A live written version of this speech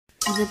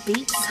The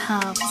Beats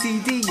Hub.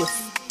 CD.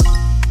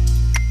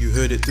 You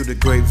heard it through the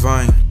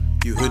grapevine.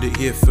 You heard it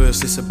here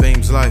first, it's a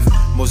BAME's life.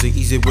 Mosaic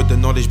easy with the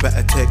knowledge,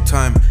 better take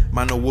time.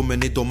 Man or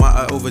woman, it don't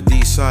matter over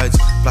these sides.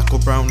 Black or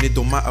brown, it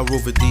don't matter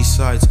over these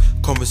sides.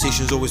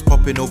 Conversations always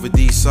popping over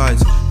these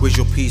sides. Where's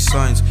your peace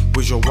signs?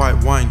 Where's your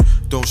white wine?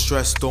 Don't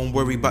stress, don't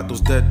worry about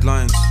those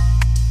deadlines.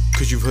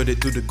 Cause you've heard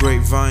it through the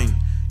grapevine.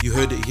 You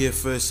heard it here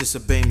first, it's a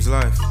BAME's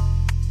life.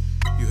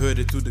 You heard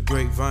it through the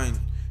grapevine.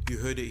 You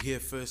heard it here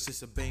first,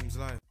 it's a BAME's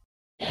life.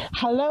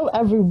 Hello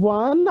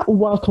everyone,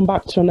 welcome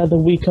back to another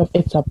week of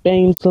It's a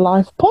BAME's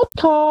Life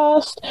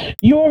podcast.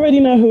 You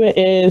already know who it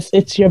is.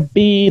 It's your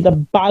B, the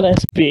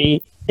baddest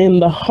B in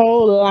the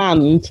whole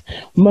land,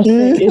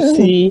 Mosaic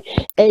Issy,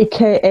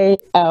 aka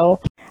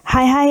L.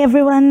 Hi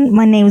everyone,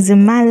 my name is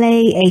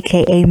Umale,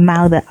 aka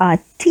Mal the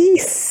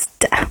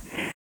Artiste,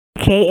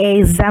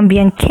 aka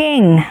Zambian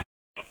King,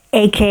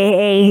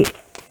 aka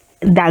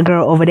that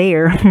girl over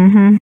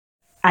there.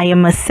 I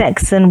am a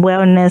sex and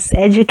wellness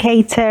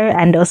educator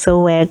and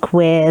also work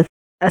with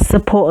a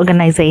support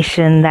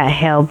organization that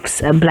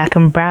helps Black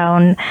and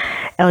Brown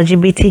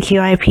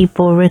LGBTQI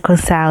people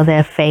reconcile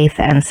their faith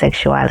and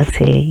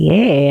sexuality.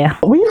 Yeah.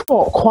 We've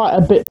got quite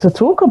a bit to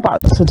talk about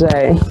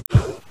today.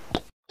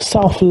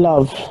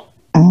 Self-love.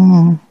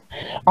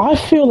 I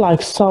feel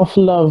like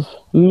self-love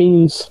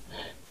means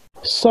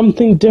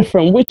something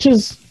different, which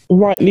is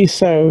rightly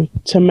so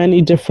to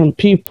many different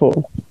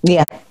people.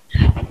 Yeah.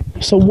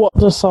 So what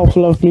does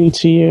self-love mean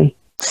to you?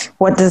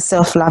 What does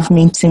self-love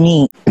mean to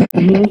me?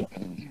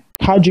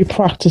 How do you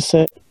practice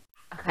it?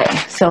 Okay,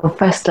 so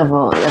first of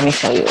all, let me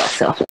show you what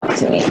self-love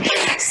to me.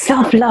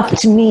 Self-love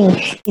to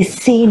me is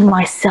seeing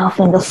myself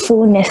in the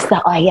fullness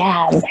that I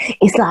am.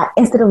 It's like,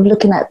 instead of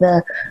looking at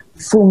the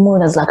full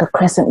moon as like a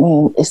crescent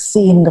moon, it's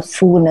seeing the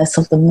fullness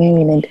of the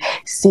moon and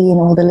seeing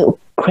all the little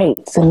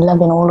crates and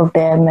loving all of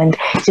them and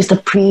just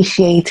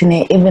appreciating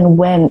it even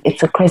when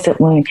it's a crescent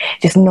moon,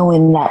 just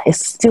knowing that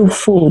it's still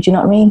full. Do you know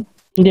what I mean?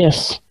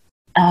 Yes.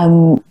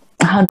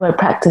 How do I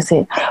practice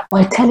it?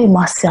 By telling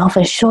myself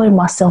and showing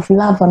myself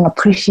love and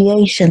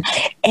appreciation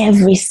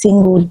every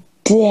single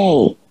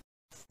day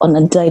on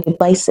a daily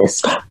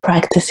basis,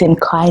 practicing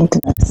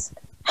kindness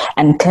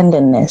and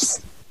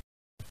tenderness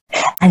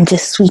and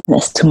just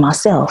sweetness to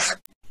myself.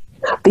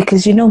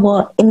 Because you know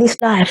what? In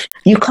this life,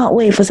 you can't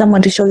wait for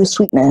someone to show you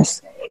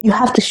sweetness. You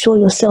have to show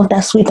yourself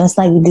that sweetness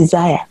that you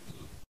desire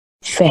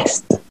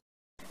first.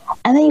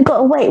 And then you got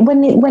to wait.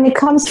 When it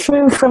comes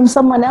through from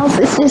someone else,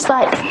 it's just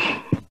like,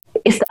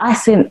 it's the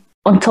icing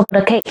on top of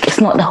the cake.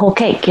 It's not the whole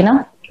cake, you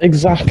know?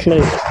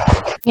 Exactly.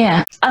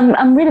 Yeah.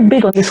 I'm really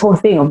big on this whole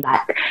thing of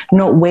like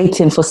not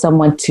waiting for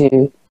someone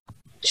to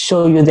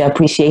show you the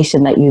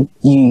appreciation that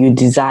you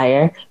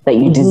desire, that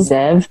you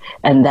deserve,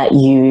 and that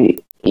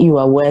you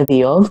are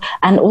worthy of.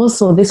 And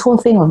also this whole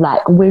thing of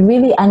like, we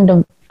really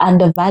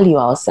undervalue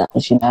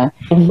ourselves, you know.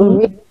 We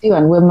really do,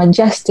 and we're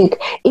majestic.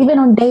 Even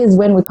on days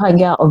when we can't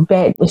get out of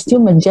bed, we're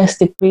still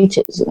majestic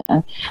creatures, you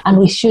know. And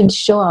we should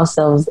show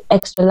ourselves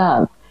extra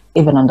love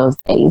even on those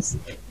days.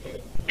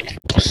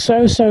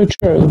 So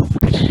true.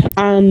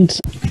 And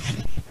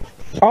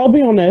I'll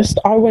be honest,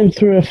 I went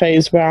through a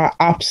phase where I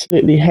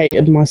absolutely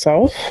hated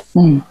myself.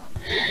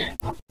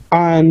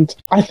 And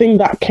I think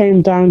that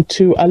came down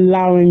to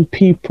allowing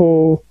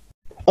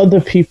other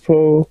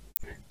people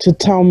to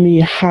tell me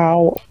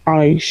how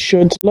I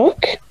should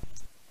look.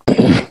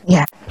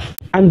 Yeah.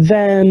 And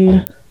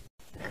then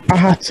I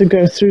had to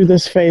go through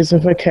this phase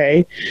of,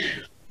 okay,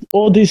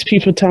 all these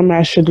people tell me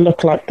I should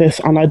look like this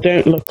and I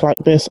don't look like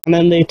this. And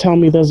then they tell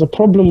me there's a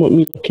problem with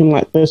me looking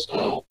like this.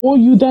 Or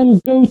you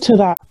then go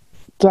to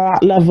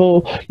that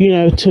level, you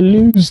know, to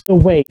lose the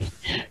weight,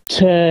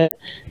 to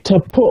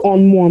put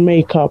on more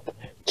makeup,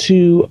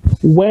 to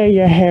wear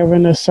your hair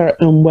in a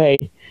certain way.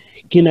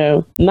 You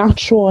know,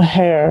 natural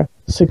hair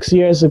 6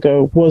 years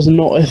ago was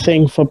not a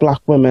thing for Black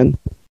women.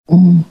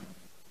 Do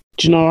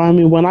you know what I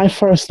mean? When I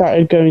first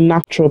started going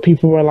natural,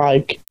 people were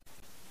like,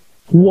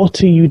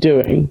 what are you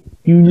doing?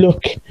 You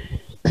look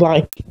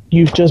like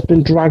you've just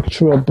been dragged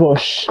through a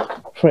bush,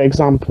 for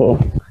example.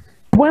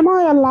 When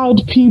I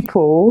allowed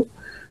people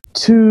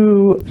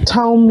to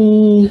tell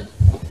me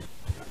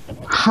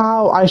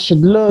how I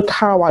should look,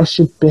 how I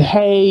should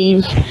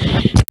behave,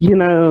 you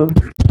know,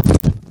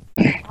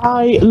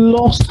 I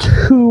lost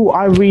who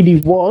I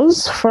really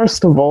was,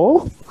 first of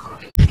all.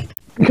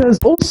 Because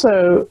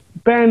also,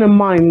 bearing in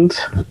mind,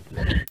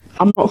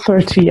 I'm not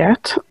 30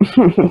 yet.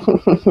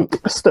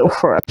 Still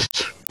fresh.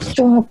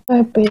 Sure,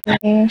 baby.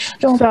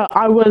 Sure. So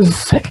I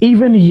was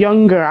even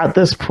younger at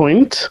this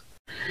point.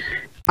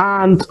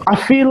 And I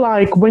feel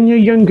like when you're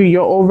younger,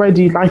 you're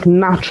already like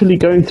naturally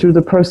going through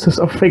the process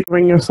of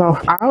figuring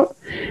yourself out.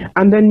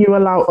 And then you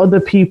allow other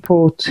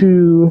people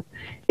to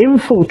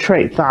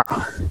infiltrate that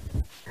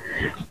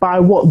by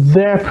what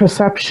their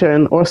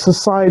perception or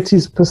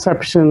society's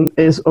perception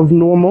is of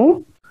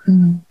normal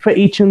for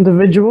each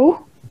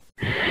individual.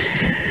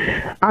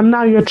 And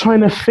now you're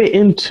trying to fit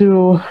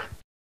into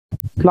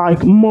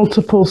like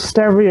multiple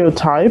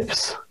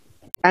stereotypes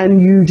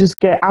and you just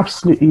get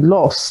absolutely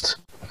lost.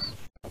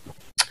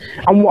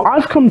 And what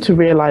I've come to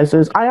realize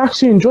is I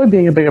actually enjoy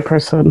being a bigger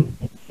person.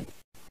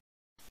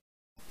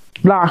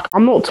 Like,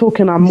 I'm not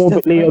talking I'm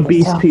morbidly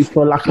obese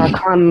people. Like,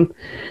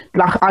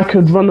 I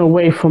could run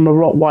away from a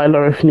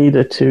Rottweiler if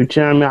needed to. Do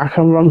you know what I mean? I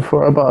can run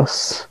for a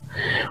bus.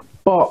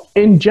 But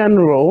in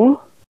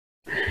general,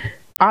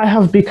 I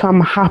have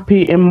become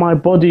happy in my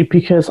body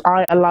because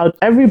I allowed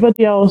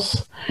everybody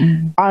else.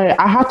 I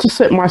had to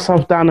sit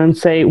myself down and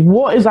say,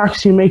 what is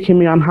actually making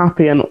me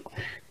unhappy? And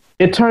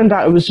it turned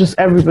out it was just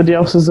everybody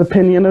else's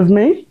opinion of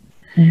me.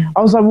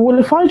 I was like, well,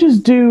 if I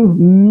just do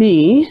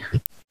me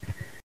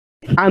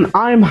and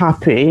I'm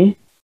happy,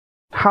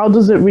 how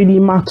does it really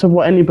matter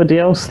what anybody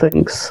else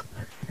thinks?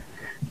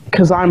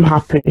 Because I'm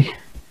happy.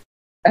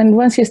 And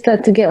once you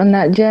start to get on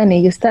that journey,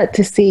 you start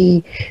to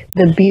see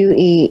the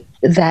beauty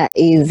that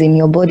is in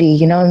your body.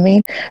 You know what I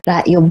mean?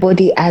 Like, your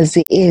body as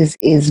it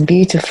is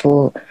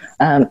beautiful.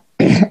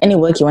 Any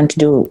work you want to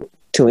do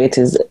to it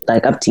is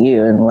like up to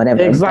you and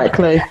whatever.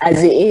 Exactly. But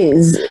as it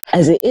is,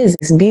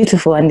 it's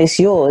beautiful and it's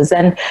yours.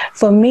 And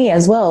for me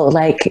as well,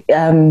 like,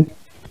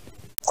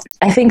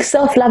 I think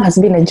self-love has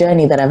been a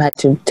journey that I've had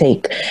to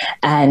take.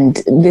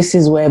 And this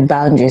is where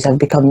boundaries have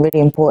become really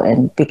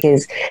important,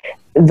 because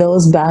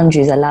those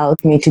boundaries allowed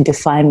me to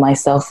define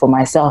myself for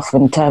myself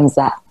in terms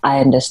that I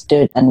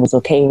understood and was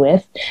okay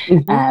with.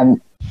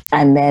 And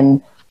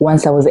then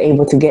once I was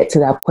able to get to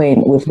that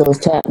point with those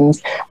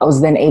terms, I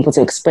was then able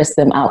to express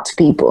them out to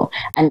people.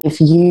 And if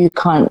you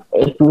can't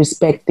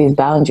respect these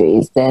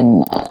boundaries,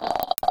 then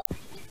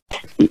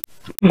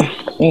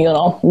you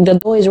know, the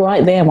door is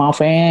right there, my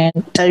friend.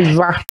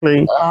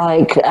 Exactly.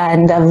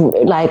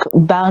 Like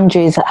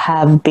boundaries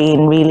have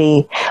been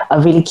really a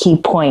really key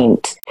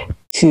point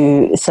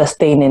to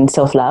sustaining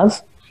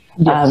self-love.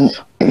 Yes.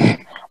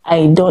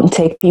 I don't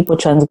take people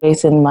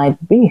transgressing my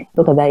be.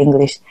 Look at that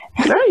English.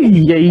 Hey,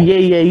 yeah.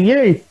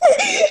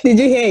 Did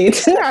you hear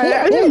it?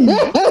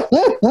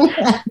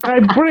 My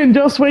brain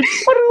just went.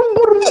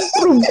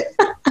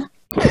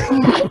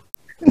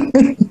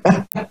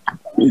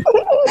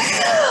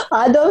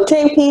 I don't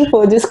take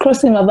people just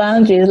crossing my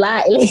boundaries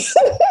lightly.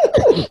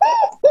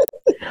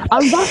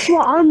 And that's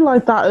what I'm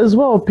like that as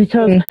well,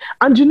 because,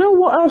 and you know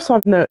what else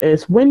I've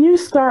noticed? When you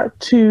start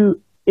to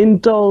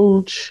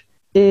indulge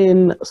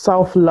in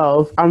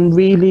self-love and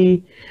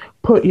really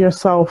put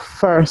yourself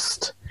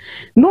first,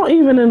 not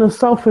even in a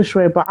selfish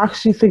way, but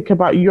actually think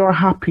about your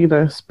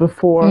happiness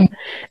before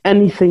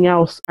anything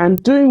else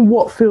and doing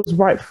what feels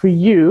right for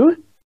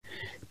you,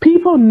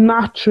 people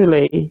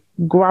naturally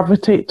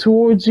gravitate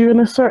towards you in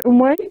a certain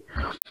way.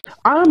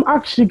 I'm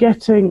actually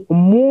getting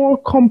more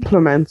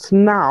compliments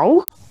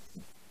now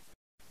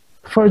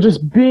for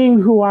just being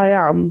who I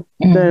am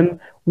than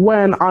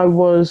when I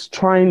was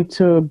trying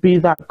to be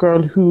that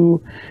girl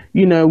who,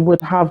 you know,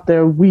 would have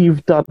their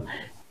weave done.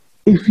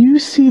 If you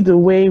see the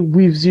way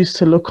weaves used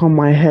to look on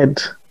my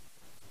head,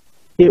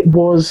 it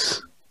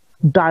was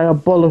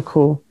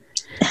diabolical.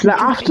 Like,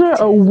 after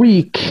a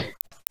week,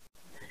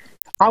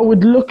 I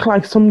would look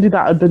like somebody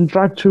that had been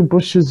dragged through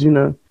bushes, you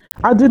know.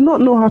 I did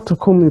not know how to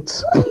comb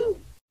it.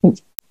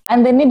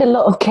 And they need a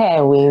lot of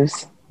care,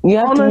 weaves. You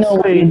have to know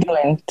what you're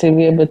doing to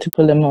be able to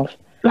pull them off.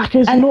 Like,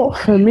 it's not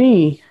for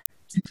me.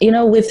 You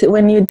know,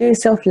 when you do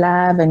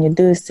self-love and you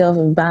do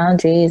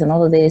self-boundaries and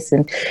all of this,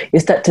 and you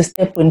start to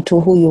step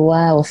into who you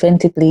are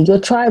authentically, your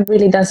tribe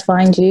really does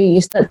find you.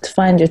 You start to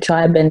find your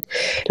tribe, and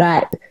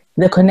like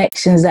the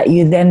connections that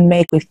you then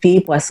make with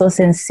people are so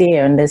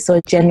sincere and they're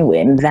so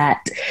genuine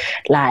that,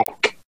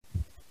 like,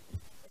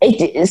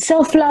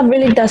 self-love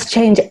really does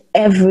change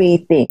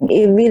everything.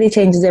 It really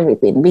changes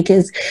everything,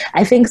 because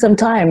I think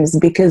sometimes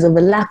because of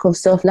a lack of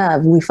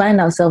self-love, we find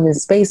ourselves in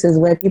spaces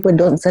where people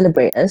don't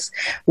celebrate us,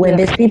 when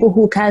there's people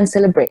who can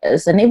celebrate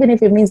us. And even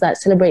if it means that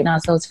celebrating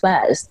ourselves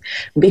first,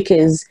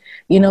 because,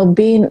 you know,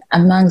 being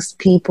amongst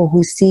people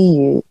who see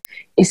you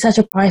is such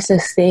a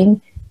priceless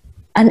thing.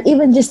 And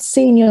even just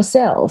seeing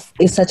yourself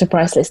is such a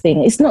priceless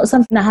thing. It's not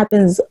something that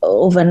happens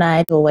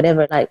overnight or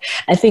whatever. Like,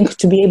 I think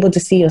to be able to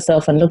see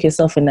yourself and look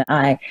yourself in the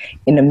eye,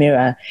 in the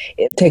mirror,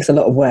 it takes a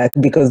lot of work,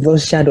 because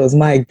those shadows,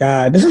 my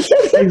God.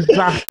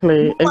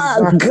 Exactly.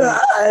 My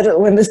God,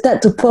 when they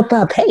start to pop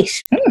up, hey.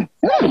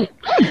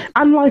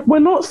 And like, we're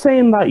not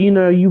saying that, you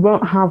know, you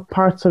won't have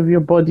parts of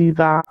your body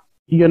that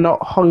you're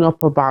not hung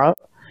up about,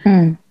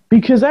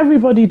 because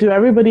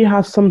everybody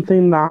has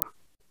something that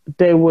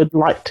they would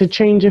like to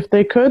change if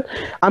they could.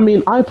 I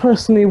mean, I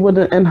personally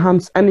wouldn't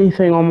enhance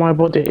anything on my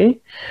body,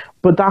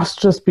 but that's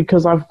just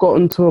because I've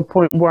gotten to a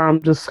point where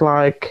I'm just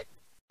like,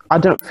 I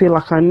don't feel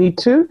like I need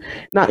to.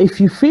 Now, if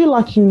you feel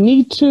like you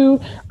need to,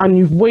 and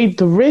you've weighed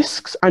the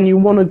risks and you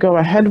want to go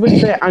ahead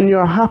with it and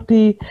you're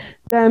happy,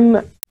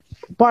 then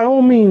by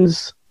all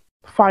means,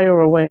 fire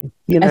away.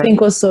 You know? I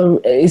think also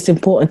it's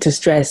important to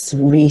stress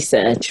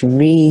research.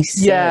 Don't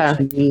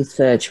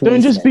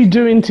just be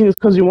doing things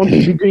because you want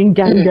to be doing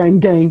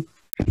gang.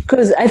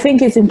 Because I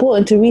think it's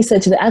important to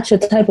research the actual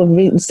type of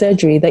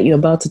surgery that you're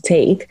about to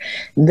take,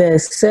 the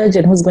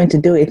surgeon who's going to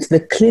do it, the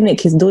clinic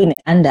he's doing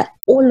it under.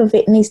 All of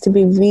it needs to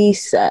be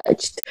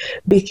researched,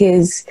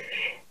 because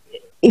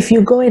if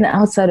you're going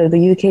outside of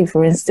the UK,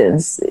 for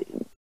instance,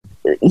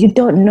 you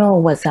don't know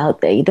what's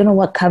out there. You don't know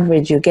what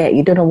coverage you get.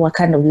 You don't know what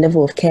kind of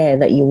level of care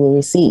that you will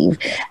receive.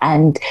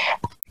 And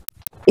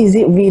is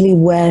it really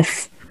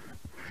worth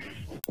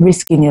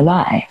risking your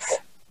life?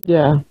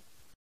 Yeah.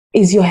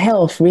 Is your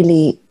health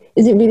really,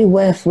 is it really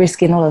worth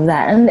risking all of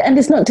that? And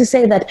it's not to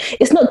say that,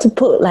 it's not to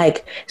put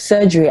like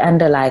surgery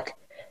under like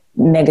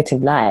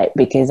negative light,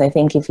 because I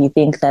think if you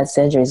think that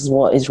surgery is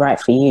what is right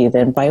for you,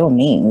 then by all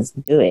means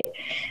do it.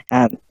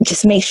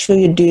 Just make sure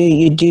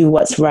you do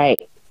what's right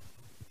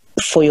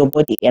for your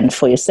body and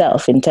for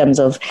yourself in terms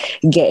of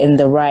getting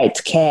the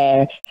right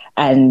care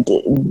and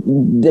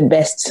the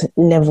best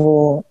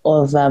level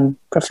of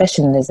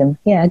professionalism.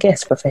 Yeah, I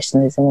guess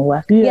professionalism will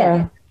work.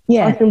 Yeah.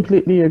 I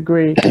completely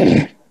agree.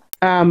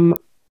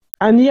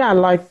 And yeah,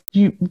 like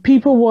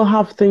people will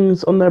have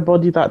things on their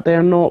body that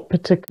they're not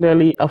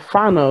particularly a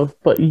fan of,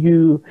 but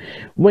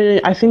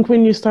I think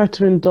when you start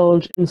to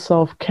indulge in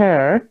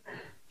self-care,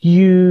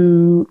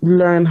 you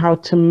learn how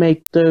to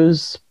make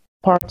those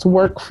parts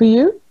work for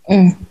you.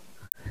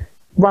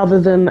 Rather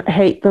than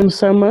hate them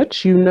so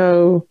much. You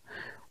know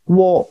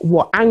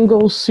what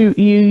angles suit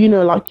you, you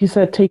know, like you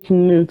said,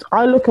 taking nudes.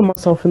 I look at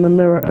myself in the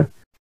mirror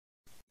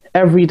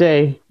every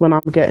day when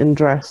I'm getting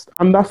dressed,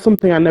 and that's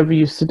something I never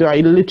used to do. I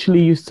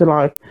literally used to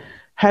like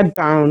head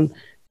down,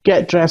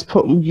 get dressed,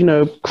 put, you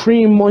know,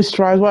 cream,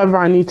 moisturize, whatever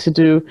I need to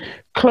do,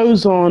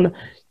 clothes on,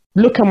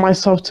 look at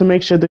myself to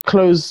make sure the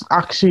clothes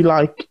actually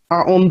like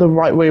are on the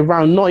right way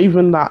around, not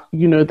even that,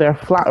 you know, they're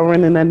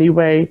flattering in any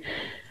way,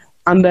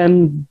 and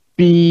then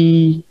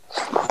be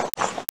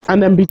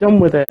done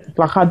with it.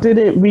 Like, I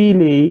didn't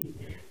really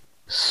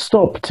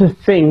stop to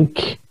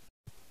think,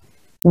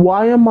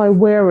 why am I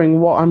wearing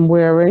what I'm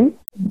wearing?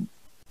 Do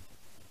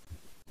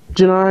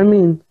you know what I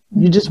mean?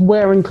 You're just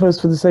wearing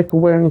clothes for the sake of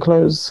wearing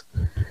clothes.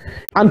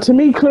 And to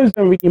me, clothes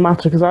don't really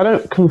matter because I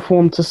don't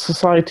conform to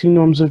society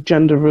norms of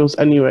gender rules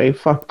anyway.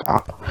 Fuck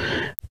that.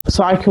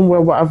 So I can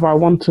wear whatever I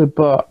want to,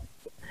 but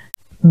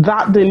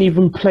that didn't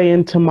even play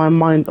into my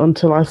mind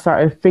until I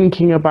started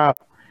thinking about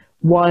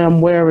why I'm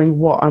wearing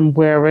what I'm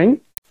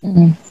wearing.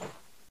 And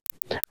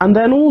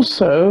then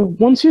also,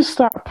 once you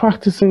start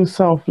practicing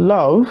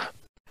self-love,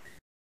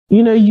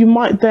 you know, you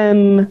might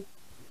then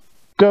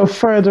go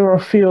further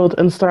afield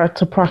and start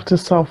to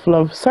practice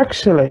self-love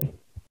sexually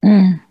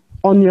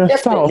on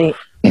yourself.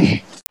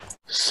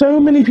 So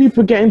many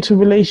people get into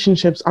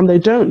relationships and they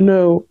don't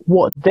know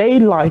what they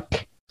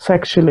like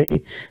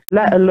sexually,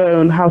 let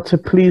alone how to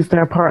please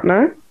their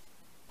partner.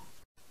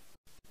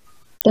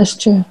 That's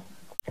true.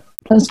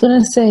 I was going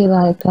to say,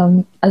 like,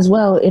 as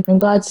well, in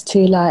regards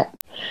to, like,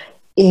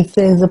 if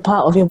there's a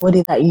part of your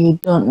body that you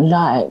don't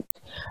like,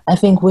 I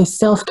think with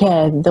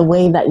self-care, the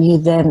way that you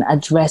then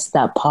address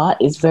that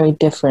part is very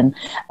different.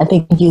 I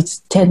think you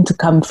tend to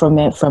come from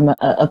it from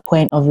a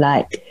point of,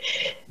 like,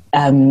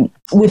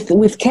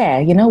 with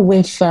care, you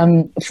know,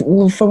 from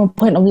a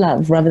point of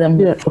love rather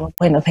than from a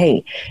point of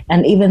hate.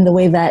 And even the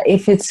way that,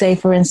 if it's, say,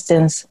 for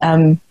instance,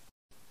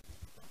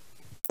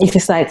 if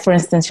it's like, for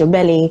instance, your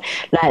belly,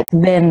 like,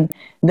 then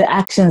the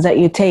actions that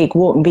you take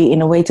won't be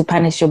in a way to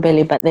punish your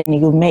belly, but then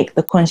you make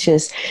the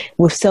conscious,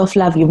 with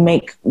self-love, you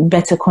make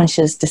better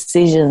conscious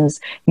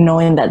decisions,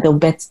 knowing that they'll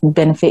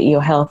benefit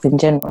your health in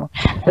general.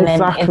 And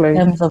exactly. Then in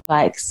terms of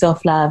like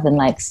self-love and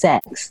like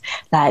sex,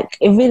 like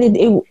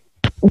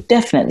it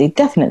definitely,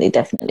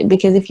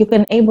 because if you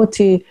can able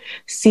to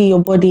see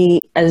your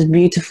body as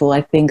beautiful, I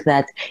think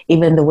that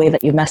even the way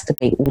that you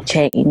masturbate will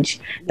change,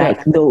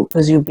 like, though,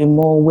 because you'll be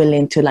more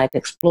willing to like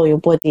explore your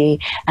body.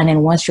 And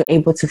then once you're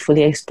able to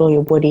fully explore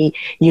your body,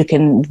 you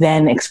can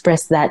then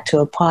express that to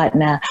a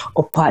partner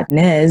or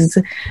partners,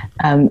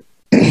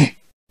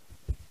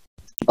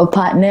 or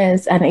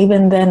partners. And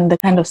even then the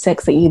kind of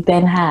sex that you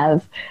then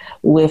have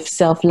with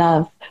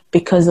self-love,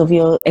 because of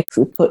you're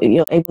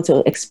able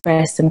to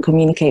express and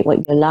communicate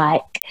what you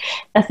like,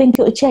 I think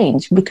it will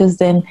change, because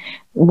then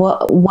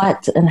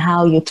what and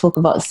how you talk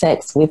about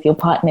sex with your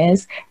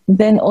partners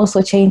then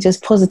also changes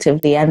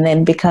positively, and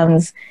then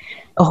becomes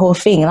a whole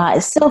thing.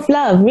 Like,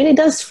 self-love really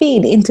does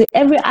feed into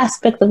every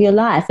aspect of your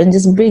life and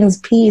just brings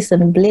peace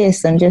and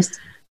bliss and just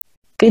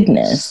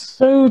goodness.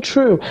 So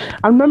true.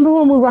 I remember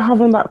when we were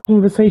having that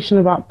conversation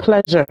about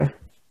pleasure,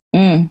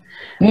 and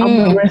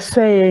we were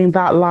saying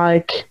that,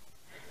 like,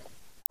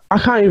 I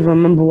can't even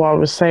remember what I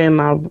was saying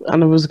now,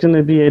 and it was going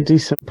to be a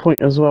decent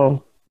point as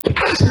well.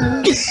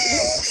 I'm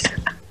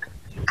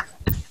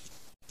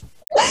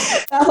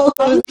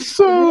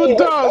so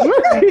dumb.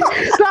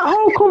 That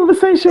whole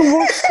conversation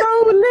was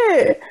so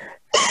lit.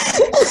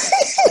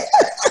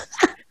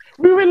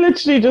 We were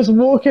literally just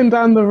walking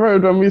down the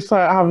road when we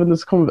started having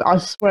this conversation. I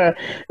swear,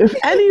 if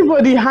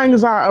anybody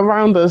hangs out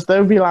around us,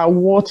 they'll be like,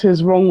 what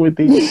is wrong with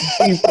these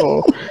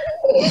people?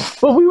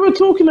 But we were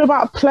talking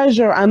about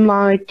pleasure and,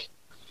 like,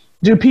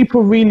 do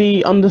people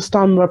really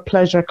understand where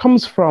pleasure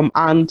comes from,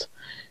 and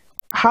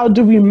how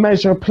do we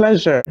measure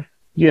pleasure,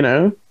 you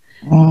know?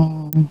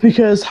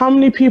 Because how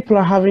many people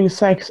are having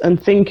sex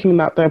and thinking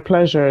that they're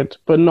pleasured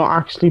but not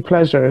actually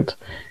pleasured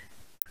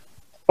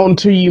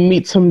until you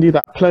meet somebody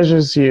that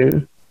pleasures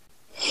you?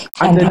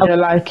 And then you're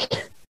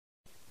like,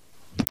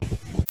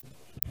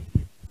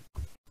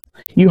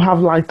 you have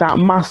like that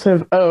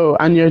massive O,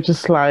 and you're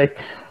just like,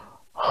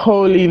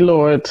 holy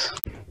Lord.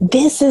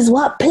 This is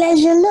what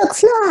pleasure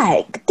looks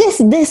like.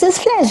 This is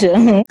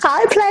pleasure.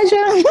 Hi,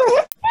 pleasure.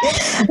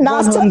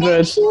 Nice to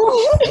meet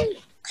you.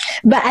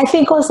 But I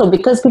think also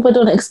because people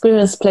don't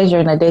experience pleasure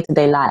in their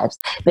day-to-day lives,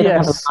 they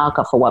don't have a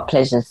marker for what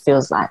pleasure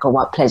feels like or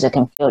what pleasure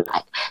can feel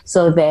like.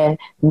 So their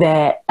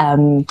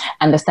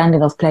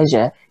understanding of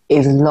pleasure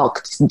is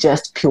locked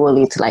just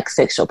purely to like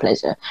sexual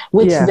pleasure,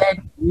 which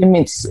then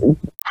limits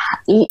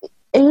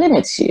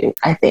you,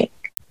 I think.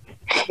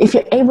 If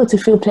you're able to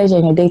feel pleasure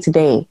in your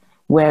day-to-day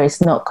where it's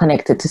not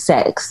connected to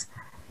sex,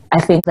 I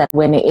think that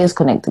when it is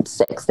connected to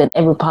sex, then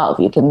every part of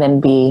you can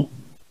then be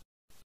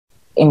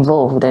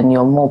involved and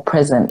you're more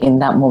present in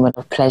that moment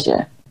of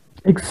pleasure.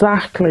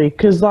 Exactly.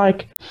 Because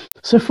like,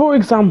 so for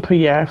example,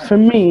 for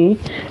me,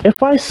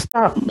 if I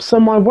start, so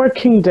my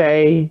working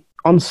day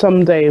on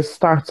some days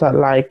starts at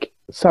like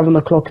 7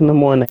 o'clock in the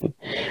morning.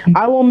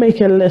 I will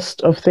make a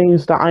list of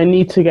things that I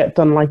need to get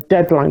done, like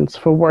deadlines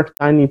for work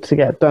that I need to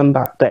get done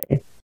that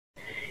day.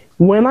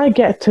 When I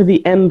get to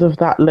the end of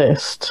that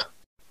list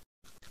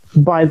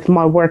by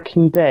my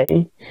working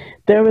day,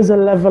 there is a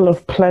level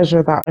of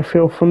pleasure that I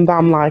feel from that.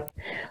 I'm like,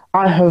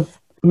 I have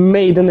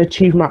made an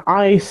achievement.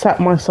 I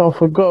set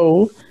myself a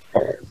goal.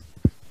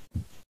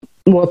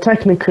 Well,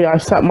 technically, I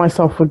set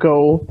myself a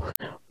goal,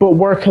 but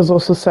work has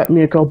also set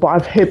me a goal. But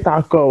I've hit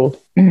that goal.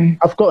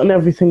 I've gotten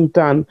everything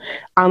done.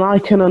 And I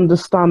can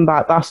understand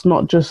that that's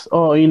not just,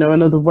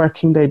 another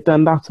working day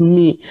done. That's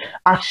me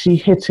actually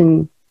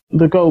hitting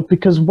the goal.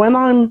 Because when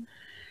I'm,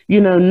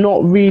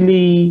 not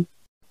really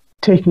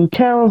taking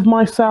care of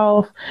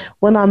myself,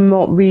 when I'm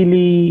not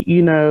really,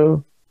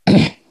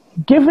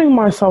 giving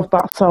myself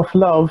that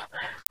self-love,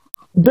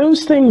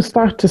 those things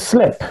start to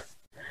slip.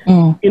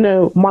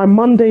 My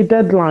Monday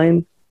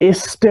deadline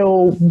is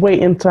still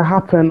waiting to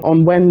happen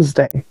on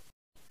Wednesday.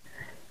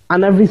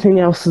 And everything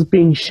else is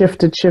being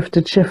shifted.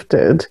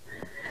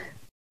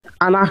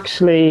 And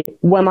actually,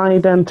 when I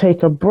then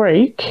take a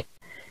break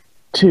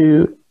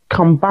to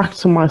come back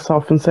to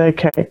myself and say,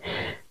 okay,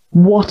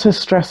 what is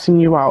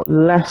stressing you out?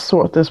 Let's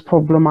sort this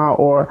problem out.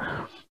 Or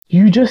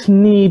you just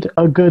need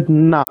a good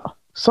nut.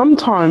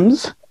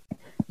 Sometimes,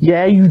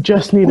 you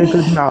just need a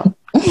good nut.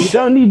 You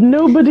don't need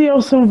nobody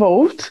else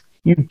involved.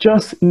 You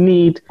just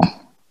need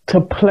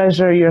to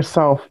pleasure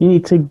yourself. You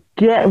need to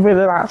get rid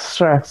of that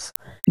stress.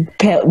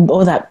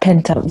 All that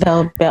built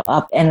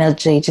up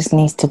energy just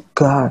needs to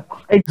go.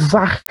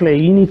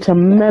 Exactly. You need to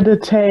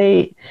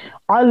meditate.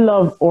 I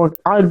love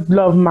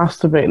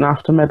masturbating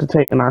after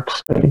meditating,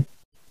 actually.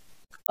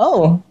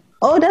 Oh,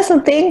 that's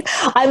something.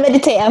 I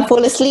meditate and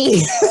fall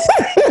asleep.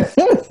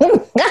 No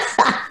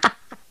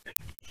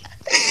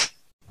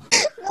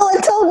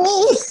one told me.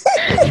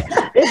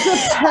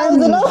 It's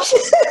an option.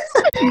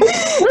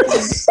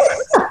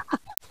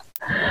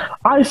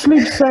 I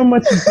sleep so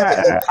much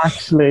better,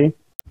 actually.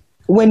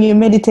 When you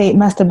meditate,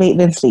 masturbate,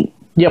 then sleep.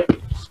 Yep.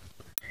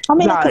 I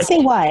mean, I can see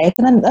why.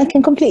 I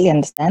can completely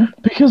understand.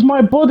 Because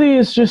my body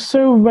is just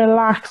so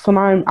relaxed, and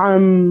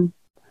I'm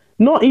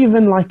not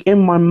even like in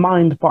my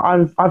mind, but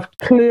I've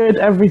cleared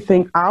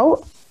everything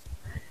out,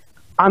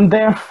 and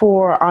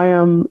therefore I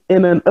am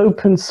in an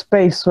open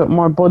space with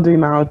my body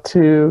now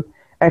to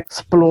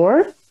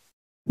explore.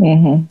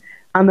 And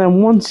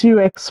then once you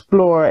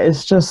explore,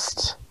 it's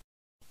just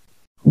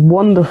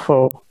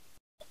wonderful.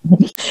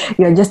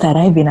 You're just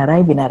arriving.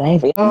 Let me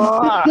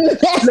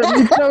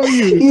tell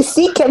you. You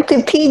see,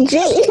 Captain PG.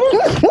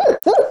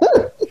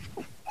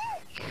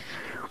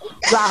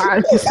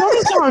 Like,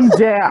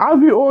 sometimes, I'll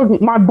be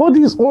my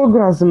body's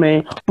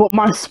orgasming, but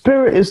my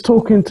spirit is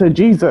talking to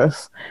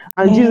Jesus,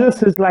 and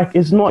Jesus is like,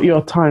 "It's not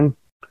your time.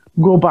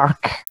 Go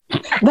back."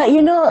 But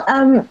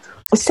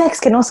sex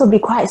can also be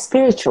quite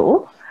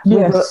spiritual.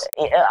 Yes.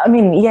 I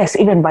mean, yes,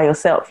 even by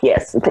yourself,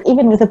 yes. But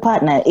even with a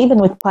partner, even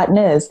with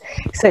partners,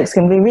 sex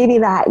can be really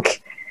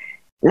like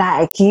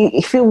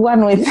you feel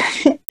one with.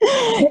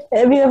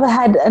 Have you ever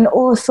had an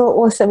so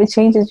awesome? It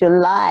changes your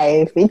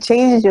life. You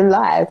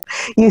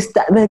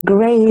start, the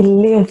grey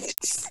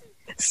lifts.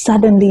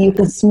 Suddenly you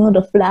can smell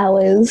the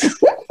flowers.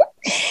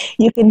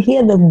 You can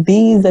hear the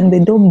bees and they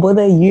don't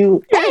bother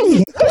you.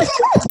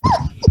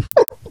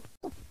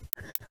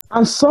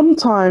 And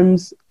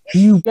sometimes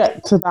you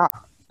get to that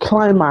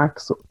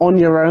climax on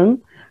your own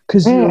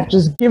because you've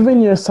just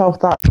given yourself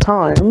that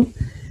time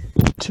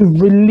to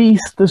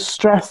release the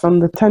stress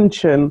and the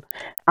tension,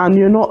 and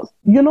you're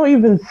not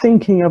even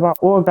thinking about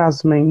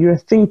orgasming. You're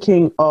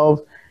thinking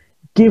of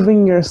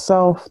giving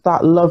yourself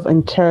that love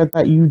and care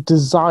that you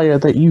desire,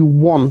 that you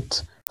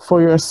want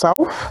for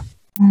yourself.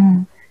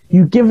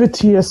 You give it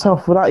to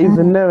yourself without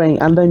even knowing,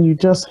 and then you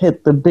just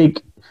hit the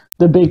big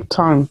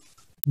time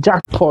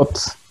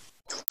jackpot.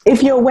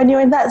 When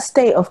you're in that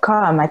state of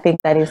calm, I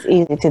think that it's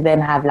easy to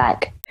then have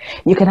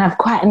you can have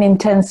quite an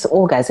intense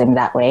orgasm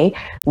that way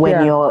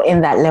when you're in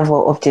that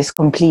level of just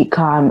complete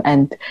calm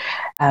and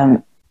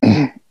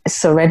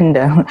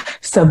surrender,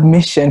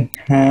 submission.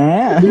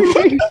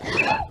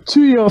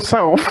 To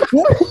yourself.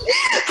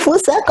 Full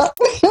circle.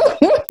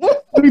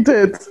 We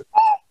did.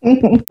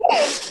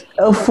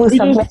 A full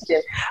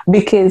submission.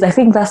 Because I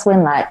think that's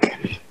when,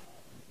 like,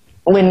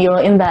 when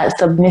you're in that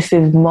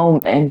submissive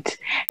moment,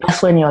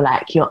 that's when you're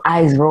like, your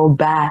eyes roll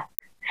back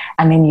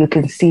and then you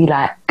can see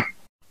like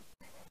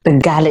the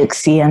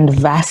galaxy and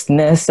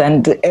vastness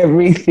and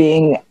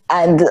everything.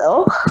 And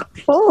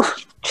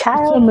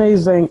child. It's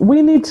amazing.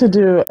 We need to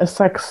do a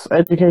sex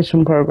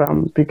education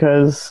program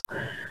because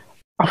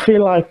I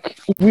feel like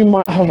we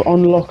might have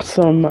unlocked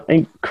some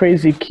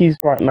crazy keys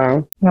right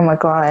now. Oh my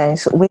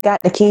gosh, we got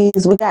the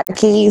keys, we got the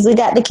keys, we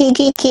got the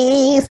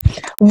keys.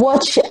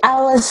 Watch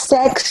our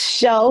sex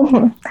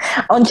show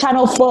on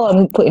Channel 4.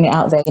 I'm putting it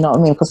out there, you know what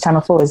I mean? Because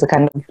Channel 4 is a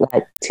kind of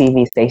like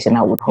TV station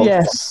that would hold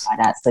yes, like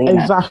that. So,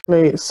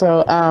 exactly.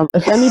 So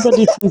if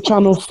anybody from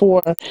Channel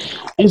 4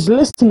 is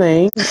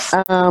listening,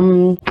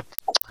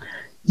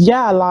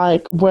 yeah,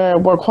 like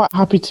we're quite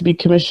happy to be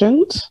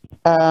commissioned.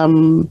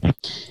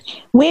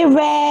 We're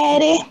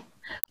ready.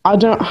 I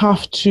don't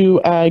have to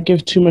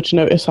give too much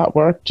notice at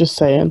work, just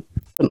saying.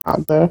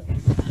 Out there.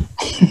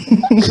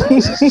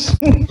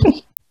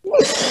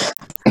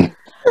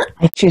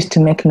 I choose to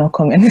make no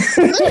comment.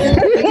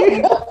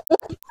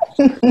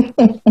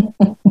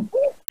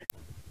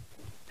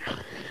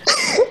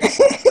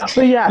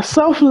 But yeah,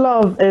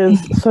 self-love is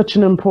such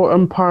an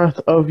important part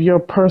of your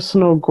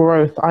personal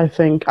growth, I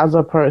think, as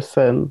a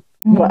person.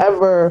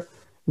 Whatever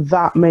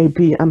that may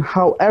be and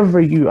however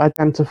you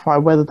identify,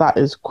 whether that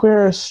is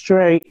queer,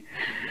 straight.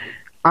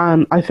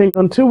 And I think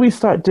until we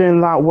start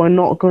doing that, we're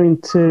not going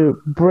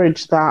to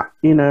bridge that,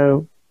 you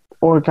know,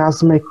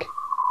 orgasmic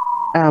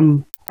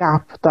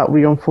gap that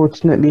we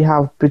unfortunately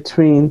have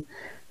between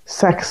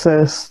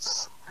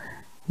sexists,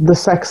 the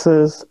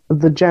sexes,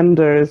 the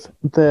genders,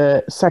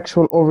 the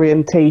sexual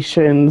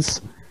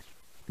orientations.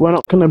 We're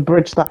not going to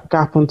bridge that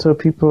gap until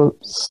people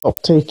stop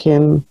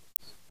taking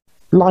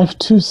life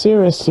too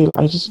seriously.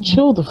 Like, just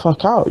chill the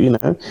fuck out, you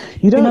know.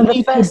 You don't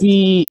need to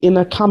be in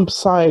a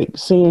campsite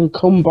singing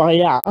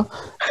Kumbaya.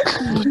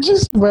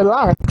 Just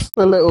relax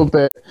a little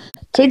bit.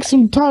 Take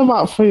some time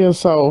out for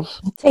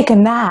yourself. Take a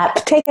nap.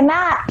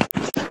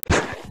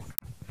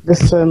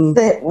 Listen,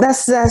 that's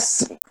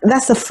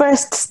the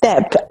first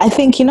step. I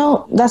think, you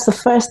know, that's the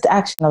first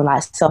action of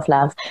like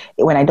self-love.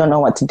 When I don't know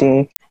what to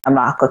do, I'm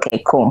like,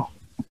 okay, cool.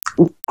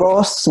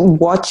 Gross,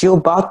 what you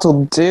about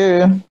to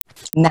do?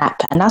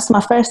 Nap. And that's my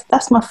first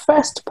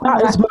point.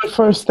 That is my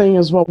first thing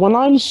as well. When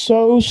I'm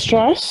so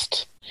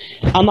stressed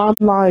and I'm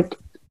like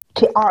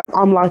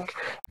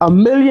a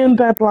million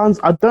deadlines,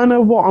 I don't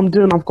know what I'm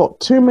doing, I've got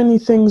too many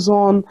things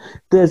on,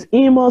 there's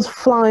emails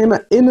flying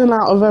in and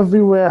out of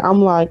everywhere,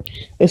 I'm like,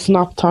 it's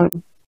nap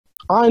time.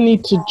 I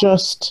need to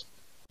just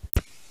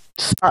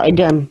start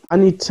again. I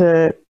need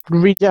to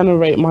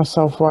regenerate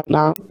myself right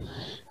now.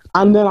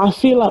 And then I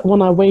feel like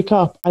when I wake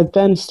up, I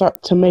then start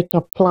to make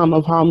a plan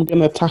of how I'm going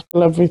to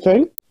tackle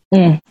everything.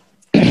 And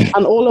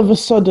all of a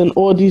sudden,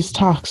 all these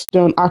tasks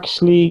don't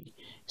actually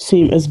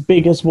seem as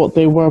big as what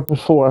they were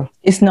before.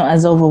 It's not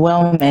as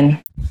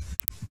overwhelming.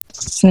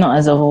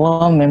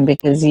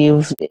 Because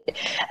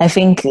I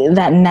think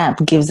that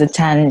nap gives a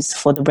chance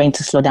for the brain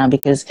to slow down,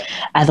 because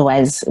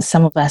otherwise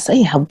some of us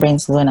have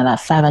brains going at like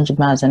 500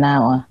 miles an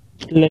hour.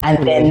 Literally.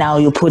 And then now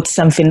you put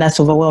something that's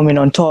overwhelming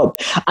on top,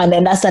 and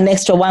then that's an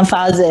extra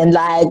 1,000.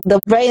 Like,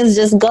 the brain's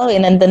just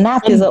going, and the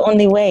nap is the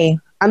only way.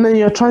 And then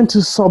you're trying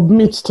to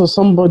submit to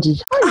somebody.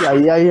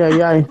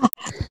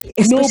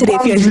 Especially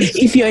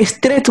if you're a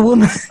straight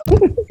woman,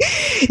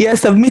 you're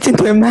submitting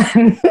to a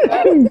man.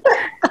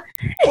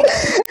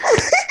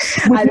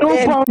 With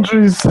no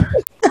boundaries.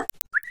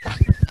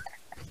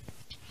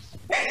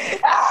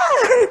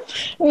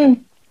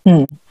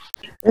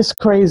 It's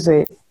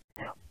crazy.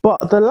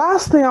 But the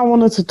last thing I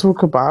wanted to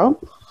talk about,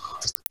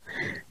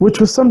 which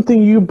was something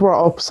you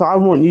brought up, so I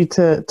want you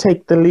to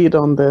take the lead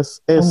on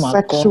this, is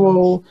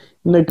sexual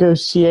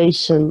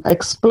negotiation.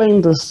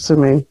 Explain this to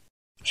me.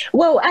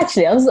 Well,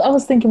 actually, I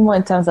was thinking more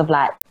in terms of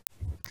like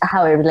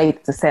how it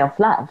relates to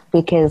self-love,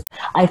 because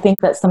I think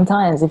that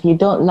sometimes if you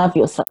don't love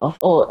yourself,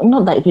 or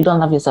not that if you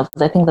don't love yourself,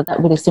 because I think that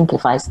really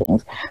simplifies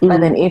things, but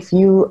then if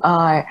you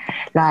are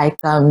like...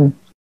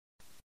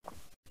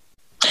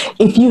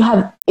 if you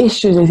have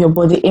issues with your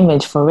body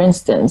image, for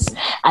instance,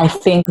 I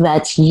think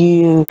that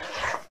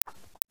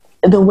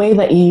the way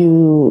that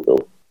you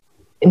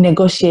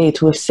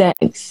negotiate with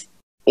sex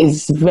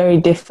is very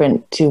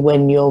different to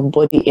when your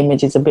body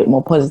image is a bit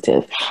more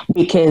positive.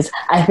 Because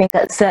I think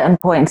at certain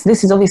points,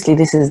 this is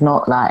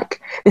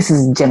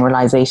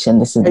generalization.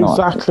 This is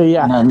exactly,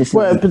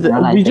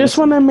 we just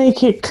want to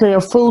make it clear,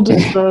 full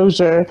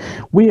disclosure,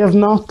 we have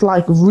not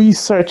like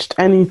researched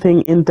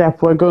anything in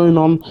depth. We're going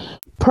on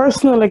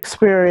personal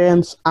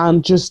experience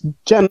and just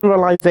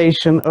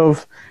generalization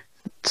of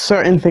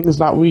certain things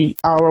that we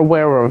are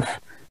aware of.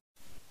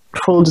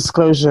 Full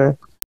disclosure.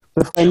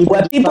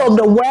 We're people of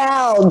the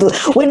world.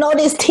 We know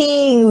these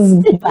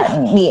things. But,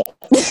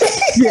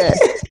 yeah.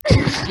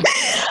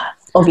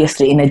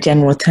 Obviously, in a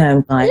general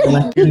term, guys, in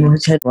a general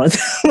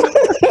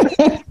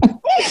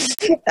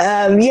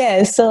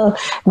yeah, so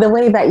the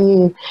way that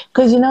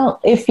because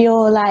if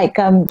you're like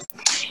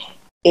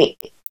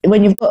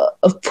when you've got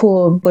a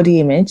poor body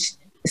image,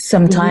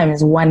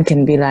 sometimes one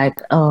can be like,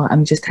 oh,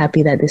 I'm just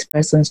happy that this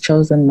person's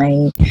chosen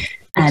me,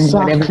 and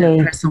whatever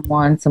that person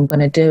wants, I'm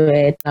gonna do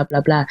it, blah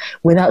blah blah,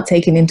 without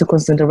taking into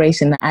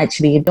consideration that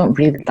actually you don't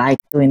really like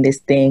doing this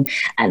thing,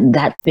 and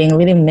that thing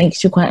really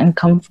makes you quite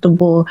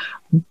uncomfortable,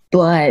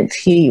 but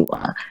here you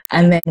are.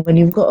 And then when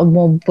you've got a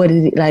more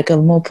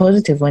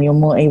positive one, you're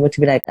more able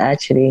to be like,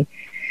 actually,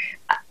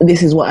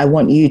 this is what I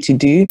want you to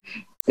do.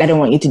 I don't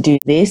want you to do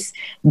this.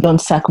 Don't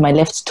suck my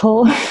left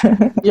toe.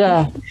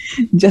 Yeah.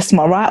 Just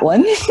my right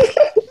one.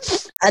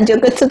 And you're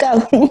good to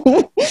go.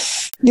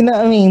 You know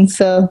what I mean?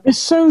 So it's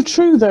so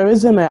true though,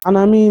 isn't it? And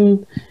I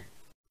mean,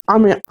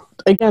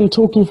 again,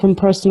 talking from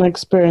personal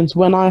experience,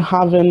 when I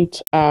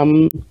haven't,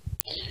 felt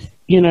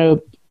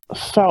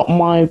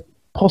my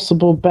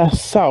possible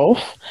best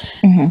self,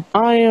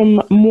 I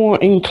am more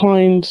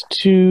inclined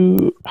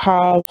to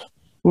have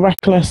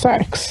reckless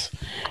sex,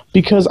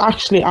 because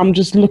actually I'm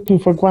just looking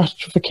for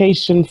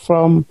gratification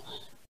from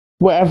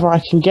wherever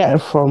I can get it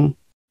from.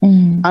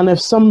 And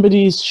if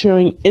somebody's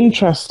showing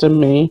interest in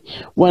me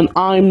when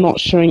I'm not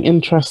showing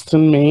interest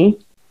in me,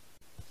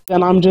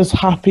 then I'm just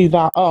happy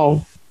that,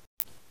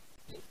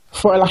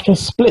 for like a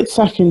split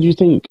second you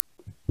think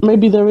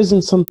maybe there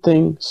isn't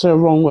something so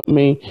wrong with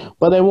me,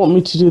 but they want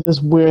me to do this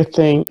weird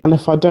thing, and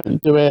if I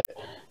don't do it,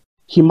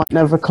 he might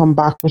never come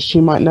back or she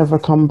might never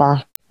come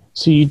back.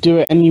 So you do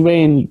it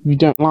anyway and you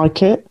don't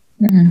like it,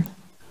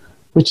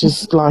 which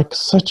is like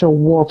such a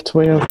warped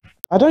way of,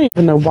 I don't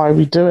even know why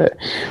we do it.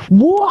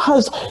 What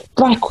has,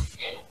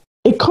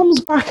 it comes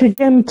back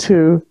again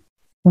to,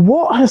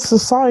 what has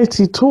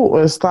society taught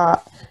us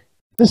that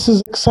this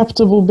is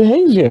acceptable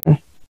behavior?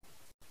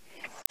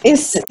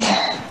 It's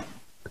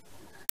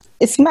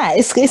mad.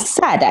 It's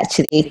sad,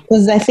 actually,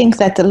 because I think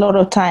that a lot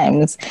of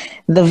times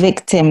the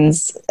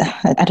victims,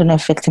 I don't know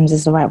if victims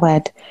is the right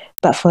word,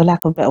 but for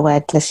lack of a better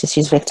word, let's just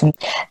use victims.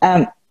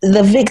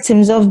 The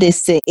victims of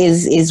this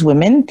is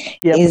women,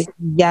 is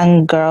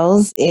young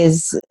girls,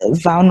 is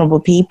vulnerable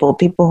people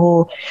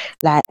who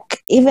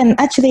even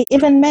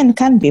men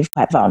can be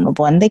quite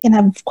vulnerable, and they can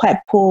have quite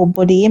poor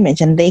body image,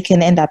 and they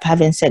can end up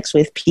having sex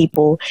with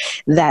people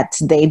that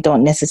they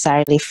don't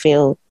necessarily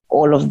feel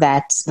all of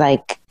that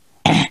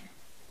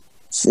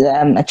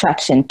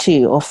attraction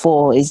to or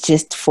for. Is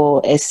just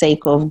for a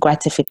sake of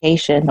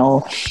gratification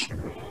or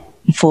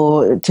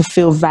to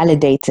feel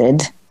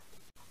validated.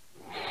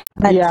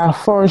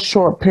 For a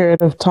short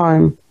period of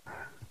time.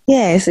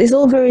 Yes, it's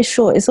all very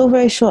short.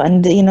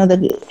 And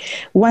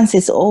once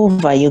it's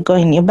over,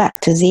 you're back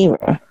to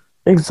zero.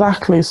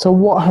 Exactly. So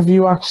what have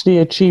you actually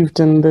achieved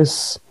in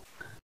this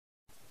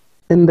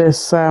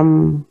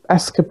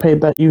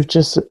escapade that you've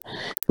just,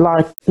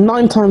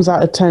 9 times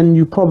out of 10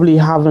 you probably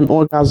haven't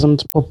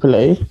orgasmed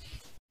properly.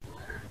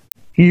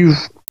 You've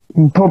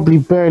probably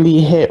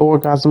barely hit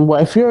orgasm.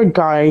 Well, if you're a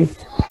guy,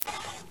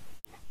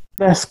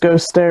 let's go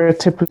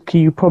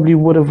stereotypically, you probably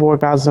would have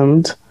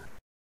orgasmed.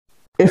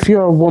 If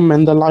you're a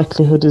woman, the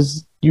likelihood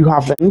is you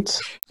haven't.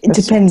 It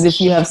depends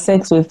if you have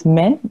sex with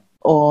men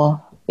or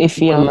if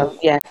you're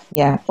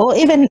or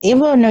even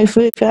if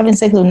you're having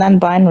sex with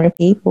non-binary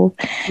people.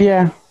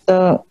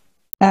 So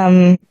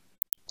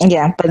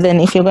but then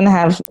if you're gonna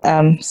have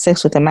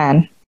sex with a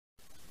man,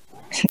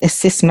 a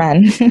cis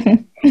man,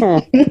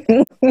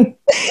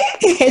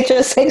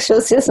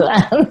 heterosexual cis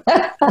man.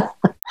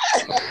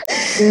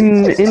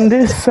 In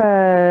this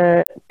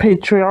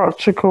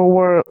patriarchal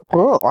world,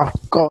 oh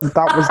God,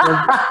 that was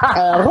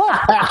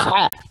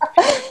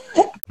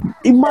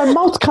in my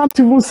mouth can't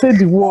even say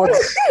the word.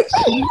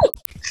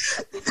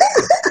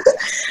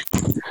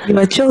 You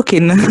are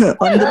choking on the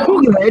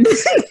word.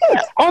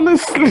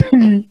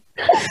 Honestly.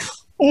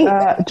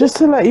 Just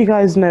to let you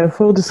guys know,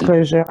 full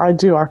disclosure, I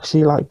do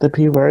actually like the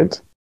P word.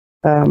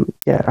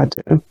 Yeah, I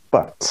do,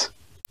 but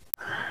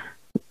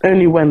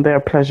only when they're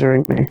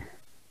pleasuring me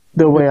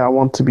the way I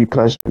want to be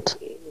pleasured.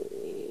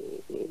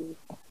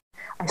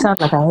 I sound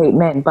like I hate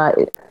men, but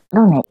I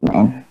don't hate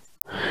men.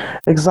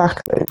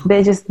 Exactly.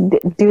 They just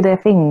do their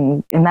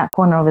thing in that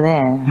corner over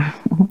there.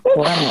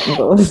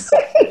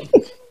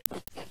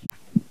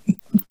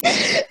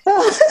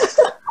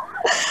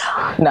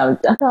 No,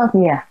 I thought,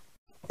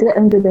 let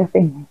them do their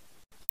thing.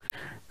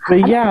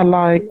 But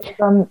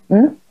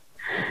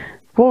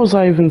what was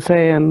I even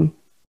saying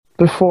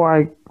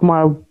before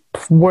my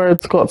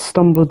words got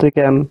stumbled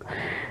again?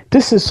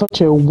 This is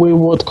such a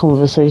wayward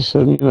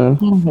conversation,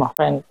 my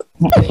friend.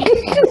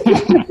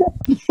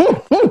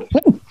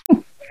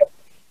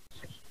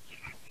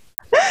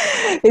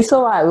 It's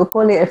all right. We'll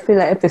call it a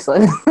filler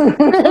episode.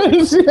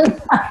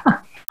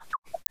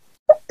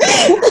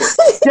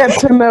 Get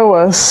to know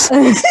us.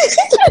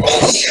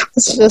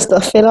 It's just a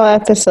filler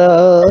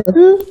episode.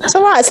 It's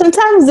all right.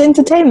 Sometimes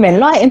entertainment,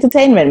 light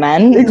entertainment,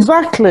 man.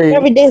 Exactly.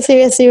 Every day,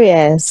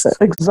 serious.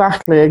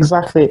 Exactly.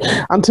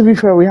 And to be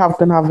fair, we have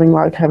been having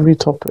heavy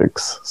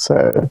topics,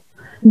 so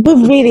We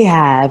really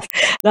have.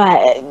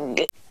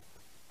 Like,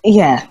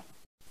 yeah.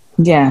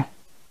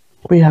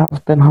 We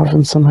have been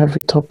having some heavy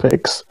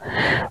topics.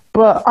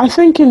 But I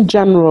think in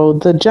general,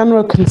 the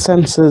general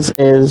consensus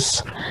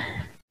is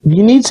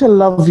you need to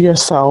love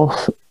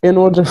yourself in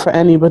order for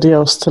anybody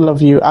else to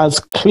love you, as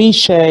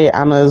cliche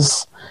and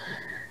as,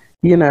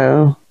 you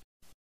know.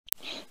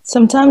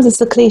 Sometimes it's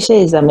the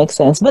cliches that make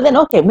sense. But then,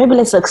 okay, maybe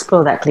let's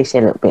explore that cliche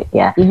a little bit.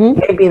 Yeah. Mm-hmm.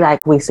 Maybe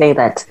like we say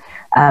that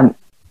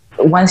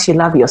once you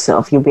love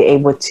yourself, you'll be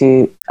able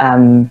to...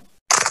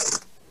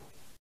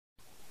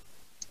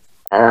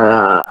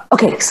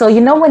 okay, so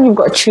you know when you've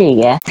got a tree,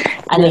 yeah?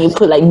 And then you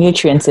put like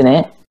nutrients in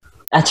it.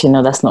 Actually,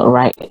 no, that's not the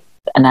right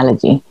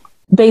analogy.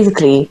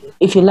 Basically,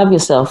 if you love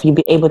yourself, you'll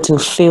be able to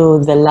feel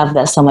the love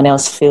that someone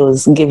else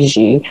gives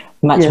you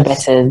much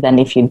better than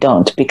if you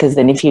don't. Because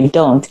then if you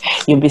don't,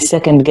 you'll be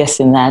second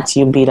guessing that.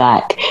 You'll be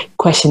like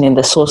questioning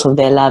the source of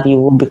their love. You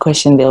will be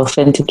questioning the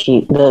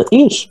authenticity, the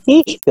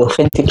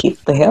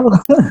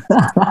hell.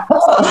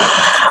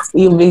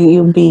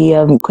 You'll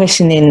be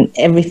questioning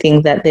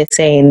everything that they're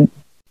saying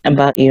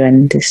about you,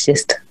 and it's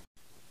just...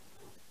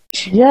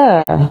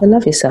 Yeah.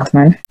 Love yourself,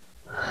 man.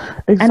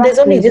 Exactly. And there's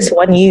only just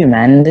one you,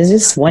 man. There's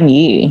just one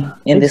you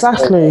in this world.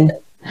 Exactly.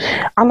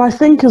 And I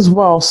think as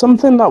well,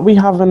 something that we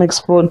haven't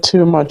explored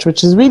too much,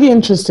 which is really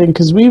interesting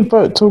because we've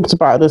both talked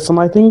about this, and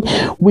I think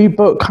we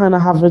both kind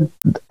of have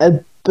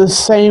the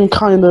same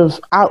kind of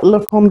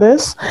outlook on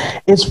this,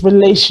 is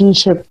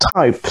relationship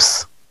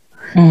types.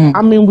 Mm.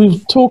 I mean,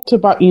 we've talked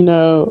about, you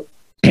know,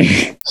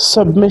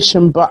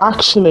 submission, but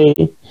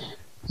actually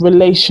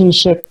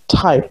relationship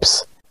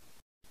types.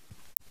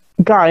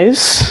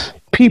 Guys,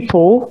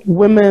 people,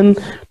 women,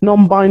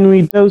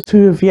 non-binary, those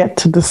who have yet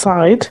to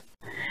decide,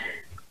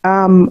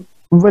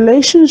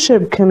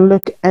 relationship can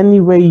look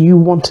any way you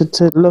want it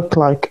to look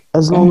like,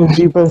 as long as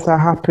you both are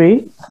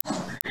happy.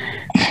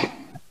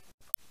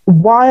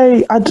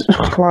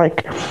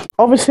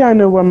 Obviously I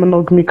know where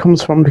monogamy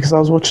comes from because I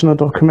was watching a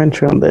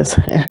documentary on this.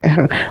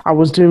 I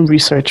was doing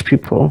research,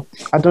 people.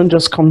 I don't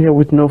just come here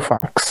with no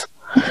facts.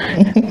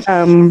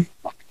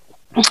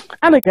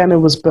 And again, it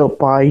was built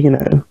by, you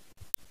know,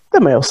 the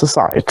male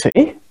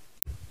society.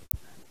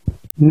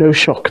 No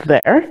shock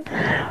there.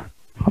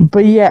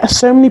 But yeah,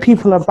 so many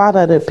people are bad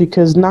at it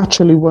because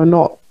naturally we're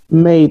not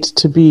made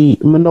to be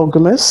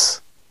monogamous.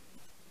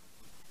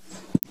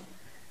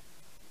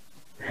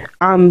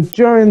 And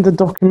during the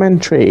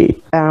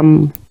documentary,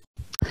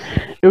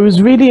 it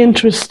was really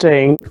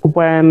interesting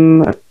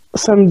when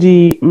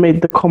somebody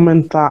made the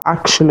comment that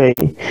actually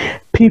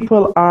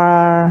people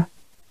are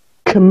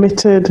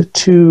committed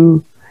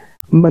to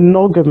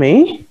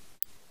monogamy,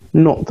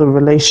 not the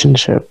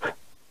relationship.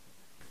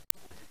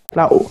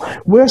 Now,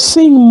 we're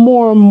seeing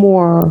more and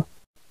more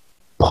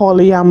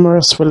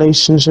polyamorous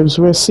relationships.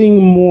 We're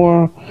seeing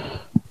more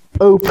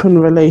open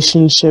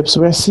relationships.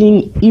 We're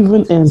seeing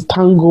even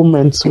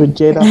entanglements with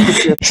Jada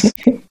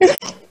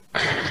Pinkett.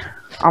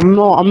 I'm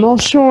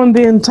not sure on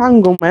the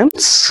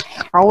entanglements.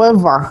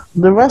 However,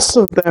 the rest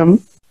of them,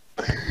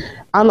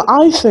 and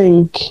I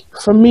think,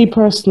 for me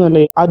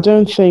personally, I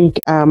don't think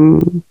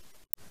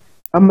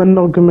a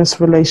monogamous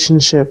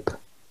relationship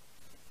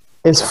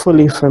is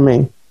fully for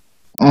me.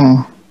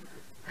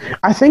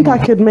 I think I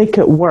could make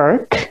it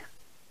work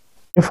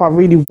if I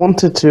really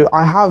wanted to.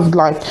 I have,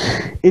 like,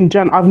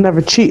 I've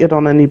never cheated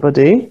on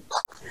anybody.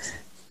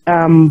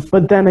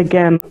 But then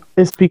again,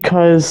 it's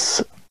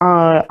because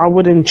I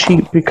wouldn't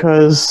cheat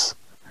because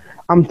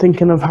I'm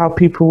thinking of how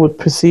people would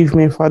perceive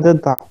me if I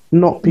did that.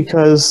 Not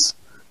because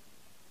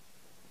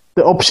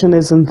the option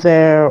isn't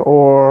there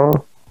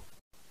or...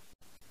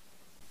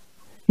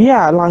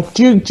 Yeah, like,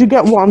 do you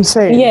get what I'm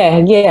saying?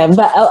 Yeah.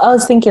 But I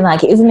was thinking,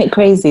 like, isn't it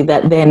crazy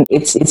that then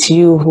it's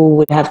you who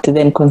would have to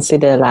then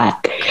consider,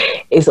 like,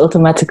 it's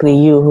automatically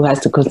you who has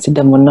to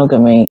consider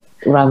monogamy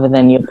rather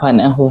than your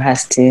partner who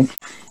has to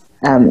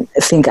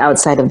think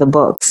outside of the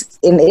box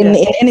in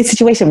any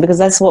situation, because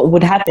that's what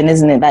would happen,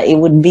 isn't it? That it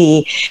would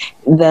be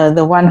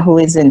the one who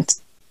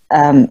isn't,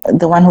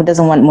 the one who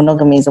doesn't want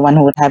monogamy is the one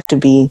who would have to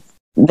be,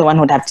 the one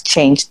who would have to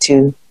change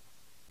to.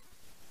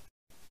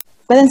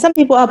 But then some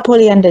people are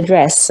poly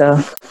underdressed,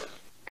 so.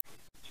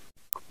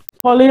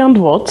 Poly and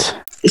what?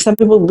 Some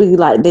people be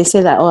like, they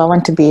say that, oh, I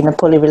want to be in a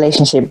poly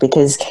relationship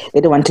because they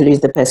don't want to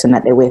lose the person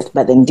that they're with,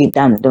 but then deep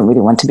down they don't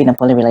really want to be in a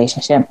poly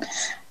relationship.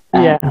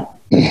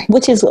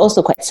 Which is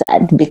also quite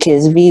sad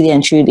because really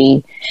and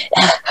truly,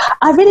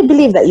 I really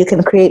believe that you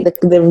can create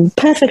the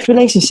perfect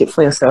relationship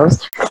for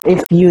yourselves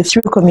if you,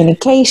 through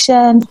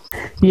communication.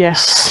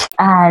 Yes.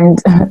 And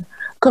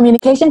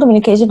communication.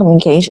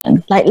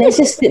 Like, let's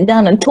just sit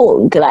down and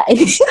talk. Like,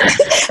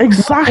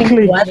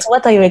 exactly.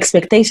 What are your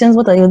expectations?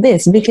 What are your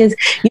this? Because,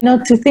 you know,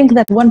 to think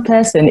that one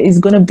person is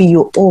going to be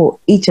your all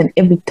each and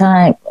every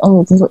time,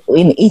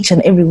 in each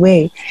and every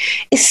way,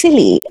 is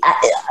silly.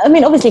 I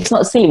mean, obviously it's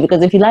not silly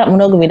because if you like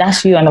monogamy,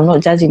 that's you, and I'm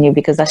not judging you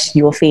because that's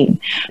your thing.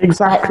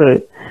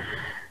 Exactly.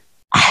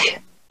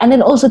 And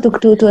then also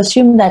to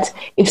assume that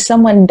if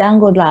someone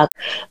dangled like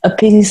a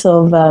piece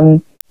of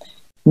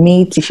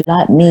meat, if you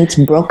like meat,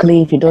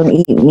 broccoli, if you don't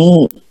eat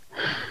meat,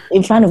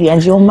 in front of you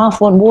and your mouth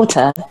want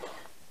water,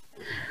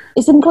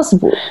 it's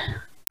impossible.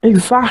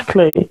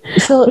 Exactly.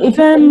 So But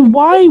then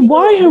why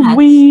have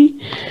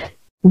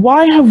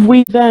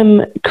we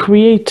then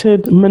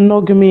created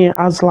monogamy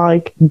as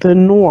like the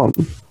norm?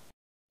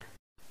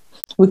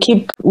 we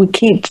keep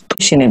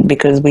pushing it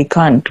because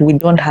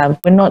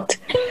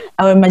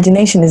our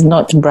imagination is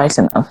not bright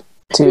enough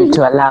to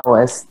allow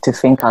us to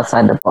think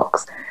outside the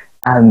box.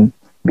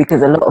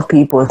 Because a lot of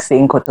people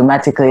think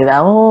automatically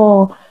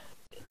that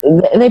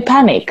they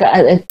panic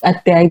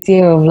at the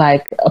idea of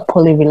like a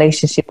poly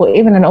relationship or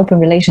even an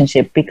open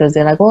relationship, because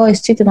they're like,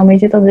 it's cheating on me,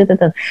 but these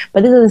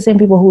are the same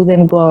people who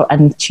then go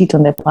and cheat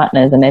on their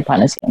partners and their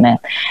partners cheat on them.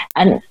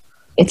 And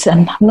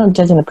I'm not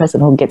judging the person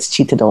who gets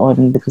cheated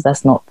on, because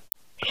that's not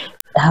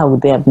how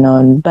they have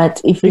known. But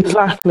if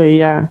Exactly,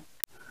 yeah.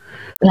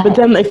 But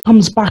then it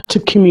comes back to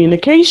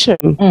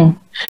communication.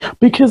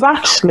 Because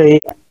actually,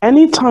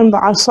 anytime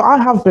that I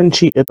have been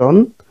cheated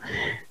on,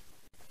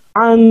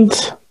 and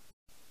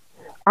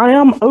I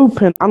am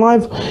open, and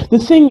the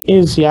thing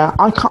is,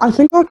 I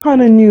think I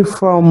kind of knew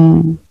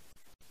from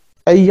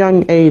a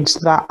young age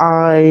that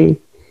I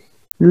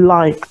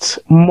liked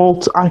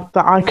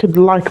that I could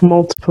like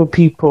multiple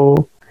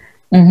people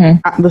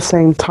at the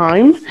same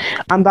time,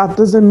 and that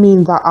doesn't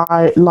mean that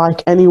I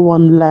like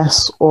anyone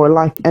less or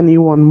like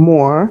anyone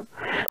more,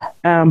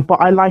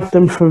 but I like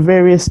them for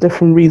various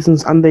different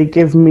reasons, and they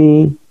give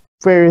me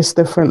various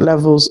different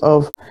levels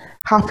of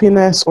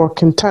happiness or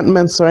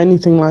contentments or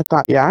anything like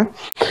that.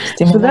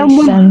 So then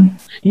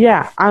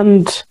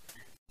and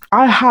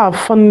I have,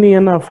 funnily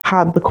enough,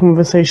 had the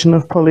conversation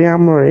of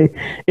polyamory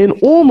in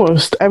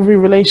almost every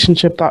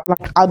relationship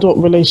adult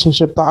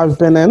relationship that I've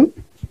been in,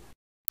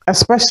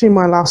 especially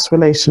my last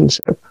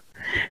relationship.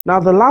 Now,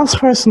 the last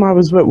person I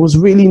was with was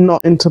really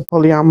not into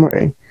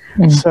polyamory,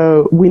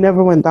 so we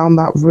never went down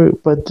that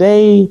route, but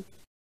they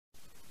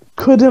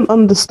couldn't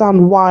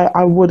understand why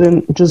I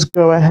wouldn't just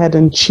go ahead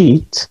and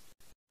cheat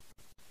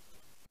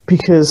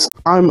because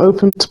I'm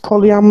open to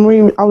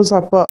polyamory. I was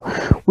like, but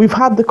we've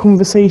had the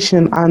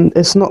conversation and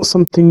it's not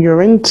something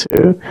you're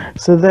into,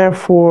 so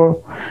therefore,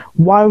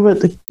 why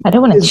would I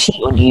don't want to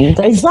cheat on you.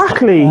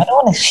 Exactly. I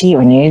don't want to cheat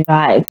on you.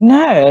 Like,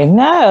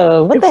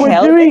 no. What if the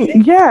hell?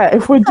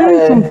 If we're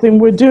doing something,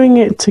 we're doing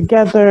it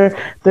together.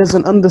 There's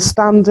an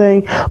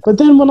understanding. But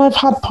then when I've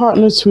had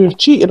partners who have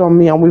cheated on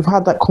me and we've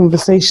had that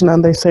conversation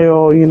and they say,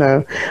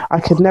 I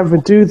could never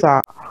do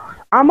that,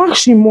 I'm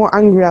actually more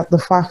angry at the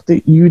fact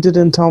that you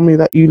didn't tell me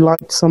that you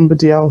liked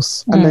somebody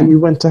else and then you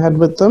went ahead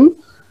with them.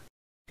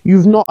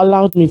 You've not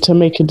allowed me to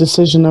make a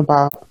decision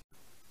about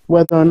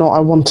whether or not I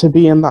want to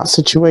be in that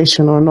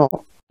situation or not.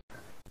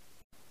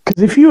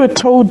 Because if you had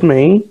told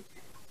me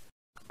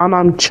and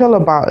I'm chill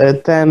about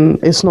it, then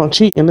it's not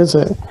cheating, is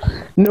it?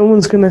 No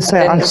one's going to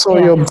say, I saw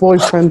your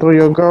boyfriend or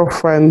your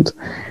girlfriend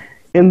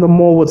in the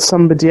mall with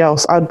somebody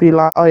else. I'd be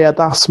like, oh yeah,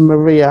 that's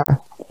Maria,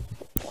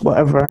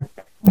 whatever.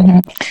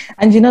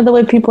 And the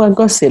way people are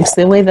gossips,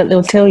 the way that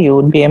they'll tell you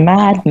would be a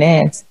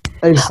madness.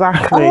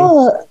 Exactly.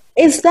 Oh,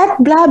 is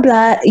that blah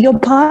blah your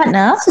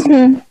partner?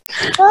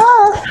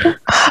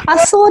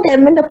 I saw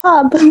them in the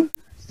pub.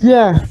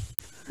 Yeah.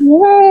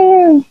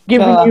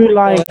 Giving you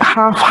like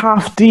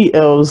half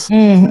details.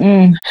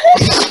 Nah,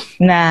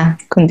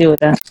 couldn't deal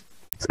with that.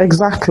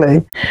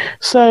 Exactly.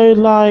 So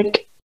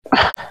like,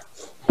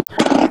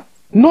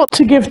 not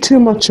to give too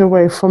much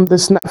away from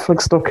this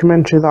Netflix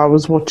documentary that I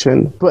was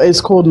watching, but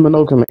it's called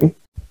Monogamy.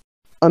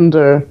 It's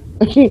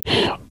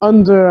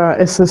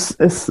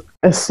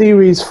a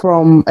series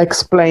from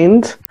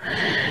Explained,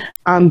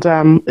 and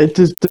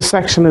the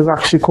section is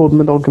actually called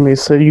Monogamy,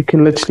 so you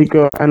can literally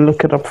go and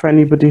look it up for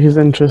anybody who's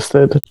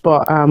interested.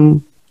 But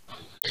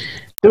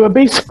they were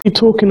basically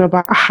talking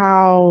about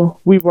how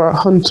we were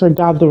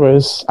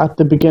hunter-gatherers at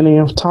the beginning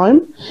of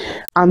time,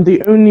 and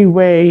the only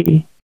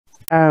way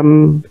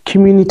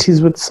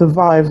communities would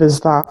survive is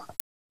that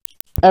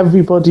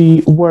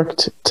everybody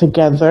worked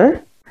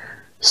together.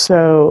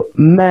 So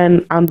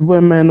men and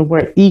women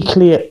were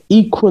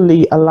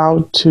equally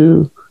allowed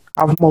to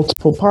have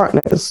multiple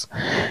partners.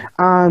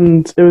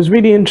 And it was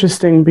really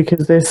interesting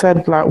because they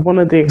said, like, one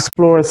of the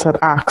explorers had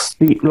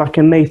asked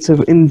a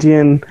native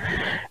Indian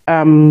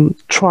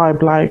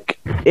tribe, like,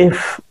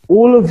 if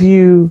all of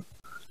you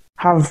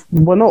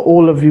not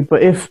all of you,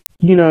 but if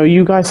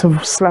you guys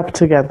have slept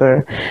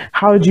together,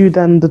 how do you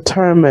then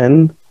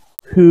determine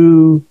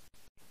who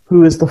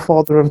is the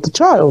father of the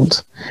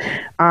child?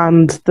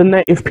 And the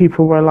native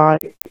people were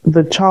like,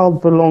 the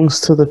child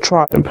belongs to the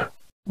tribe,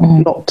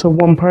 not to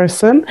one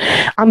person.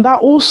 And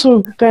that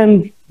also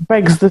then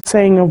begs the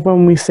saying of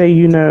when we say,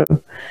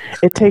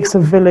 it takes a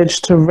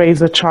village to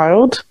raise a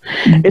child.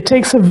 It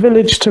takes a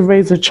village to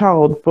raise a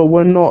child, but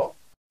we're not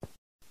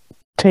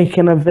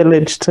taking a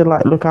village to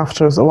look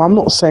after us. I'm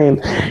not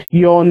saying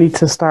you all need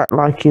to start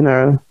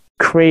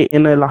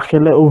creating a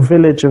little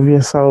village of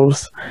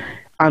yourselves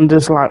and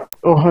there's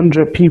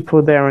 100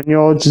 people there and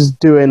you're all just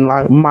doing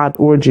mad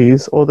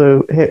orgies,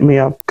 although hit me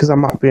up because I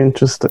might be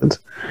interested.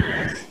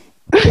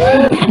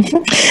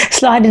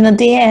 Slide in the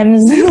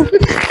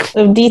DMs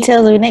with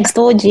details of your next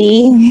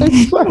orgy.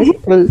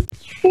 Exactly.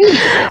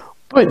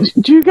 But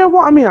do you get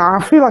what I mean? I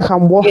feel like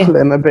I'm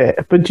waffling a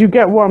bit, but do you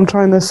get what I'm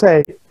trying to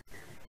say?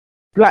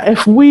 Like,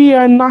 if we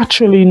are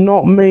naturally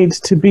not made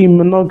to be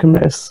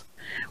monogamous,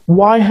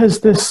 why has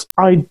this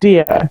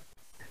idea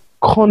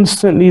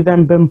constantly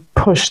then been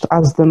pushed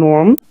as the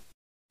norm?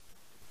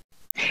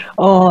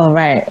 Oh,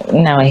 right.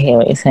 Now I hear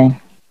what you're saying.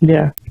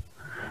 Yeah.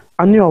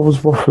 I knew I was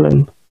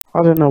waffling.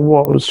 I don't know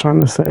what I was trying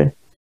to say.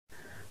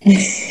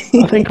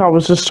 I think I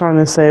was just trying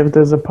to say, if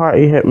there's a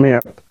party, hit me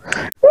up.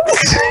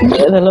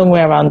 The long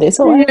way around this.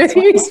 Oh,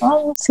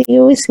 we'll see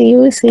you.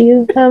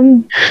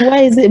 Why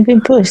is it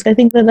being pushed? I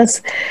think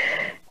that's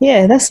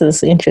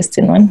an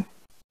interesting one.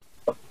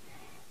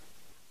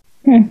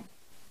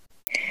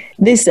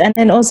 This, and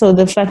then also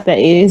the fact that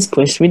it is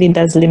pushed really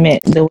does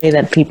limit the way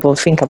that people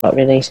think about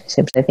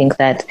relationships. I think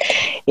that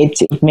it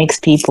makes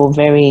people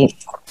the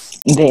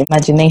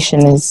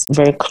imagination is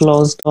very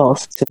closed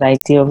off to the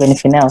idea of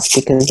anything else,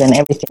 because then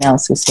everything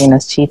else is seen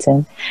as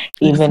cheating,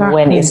 even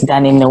when it's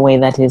done in a way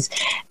that is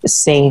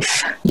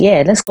safe.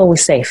 Yeah, let's go with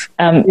safe.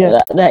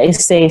 That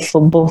is safe for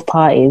both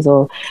parties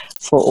or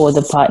for all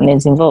the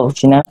partners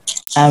involved, you know.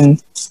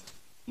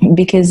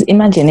 Because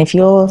imagine if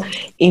your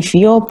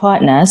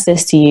partner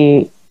says to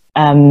you,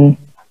 I'm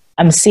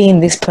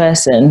seeing this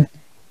person,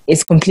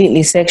 it's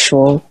completely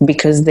sexual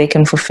because they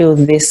can fulfill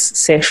this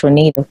sexual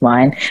need of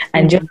mine,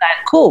 and you're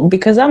like, cool,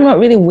 because I'm not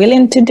really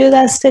willing to do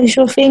that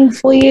sexual thing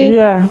for you.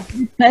 Yeah,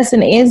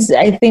 person is.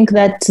 I think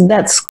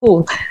that's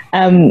cool.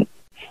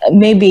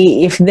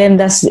 Maybe if then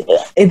there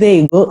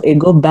you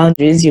go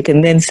boundaries. You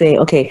can then say,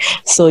 okay,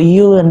 so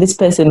you and this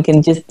person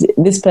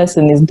this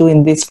person is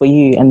doing this for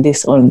you and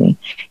this only.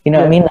 You know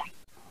what I mean? Like,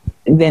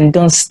 then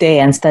don't stay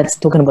and start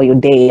talking about your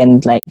day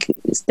and like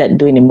start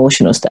doing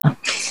emotional stuff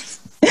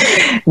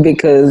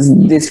because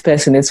this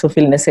person is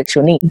fulfilling a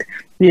sexual need.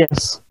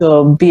 Yes.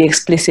 So be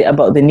explicit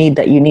about the need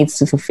that you need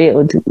to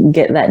fulfill, to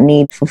get that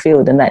need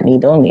fulfilled and that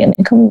need only. And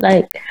it comes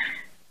like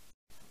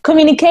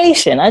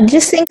communication. I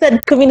just think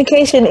that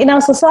communication in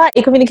our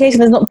society,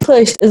 communication is not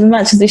pushed as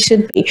much as it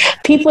should be.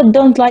 People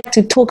don't like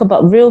to talk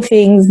about real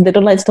things. They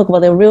don't like to talk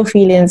about their real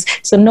feelings.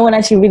 So no one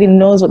actually really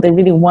knows what they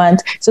really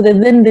want. So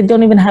then they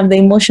don't even have the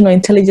emotional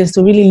intelligence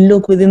to really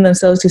look within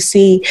themselves to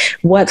see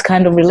what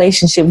kind of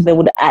relationship they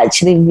would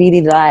actually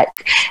really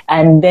like,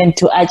 and then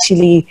to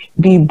actually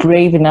be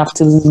brave enough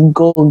to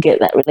go get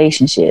that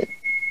relationship.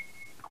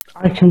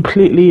 I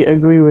completely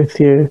agree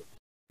with you.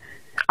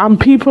 And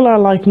people are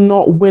like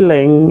not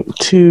willing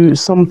to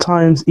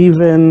sometimes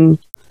even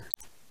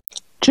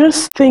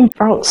just think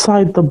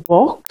outside the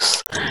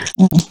box.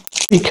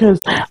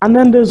 And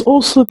then there's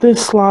also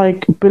this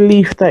like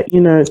belief that, you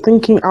know,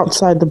 thinking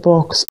outside the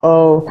box,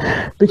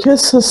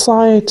 because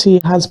society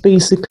has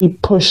basically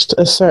pushed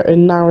a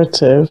certain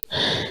narrative.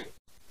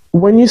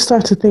 When you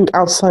start to think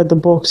outside the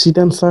box, you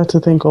then start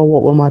to think,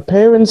 what will my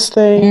parents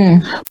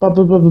think? Blah,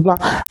 blah, blah, blah,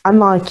 blah. And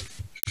like,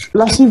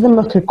 let's even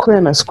look at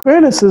queerness.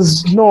 Queerness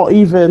is not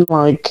even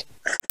like,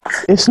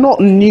 it's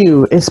not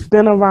new. It's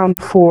been around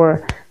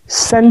for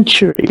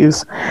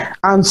centuries.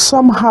 And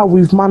somehow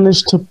we've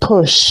managed to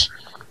push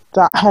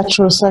that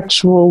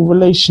heterosexual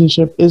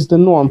relationship is the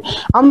norm.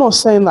 I'm not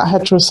saying that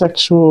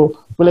heterosexual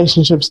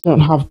relationships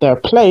don't have their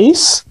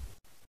place,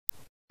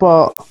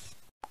 but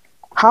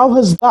how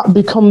has that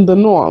become the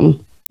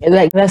norm?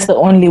 Like, that's the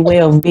only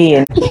way of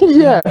being.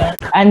 Yeah.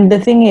 And the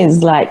thing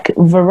is, like,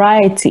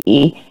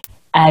 varieties,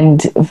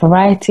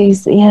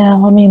 yeah,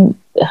 I mean,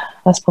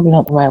 that's probably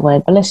not the right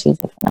word, but let's use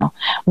it for now.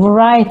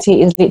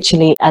 Variety is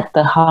literally at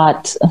the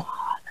heart. I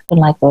don't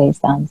like the way it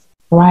sounds.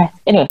 Right.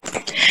 Anyway,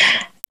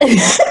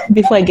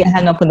 before I get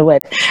hung up on the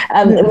word,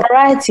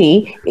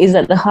 variety is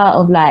at the heart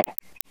of like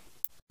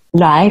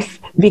life,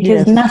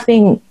 because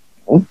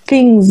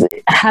things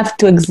have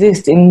to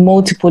exist in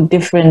multiple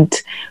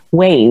different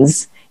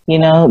ways. You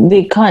know,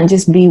 they can't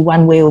just be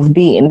one way of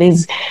being.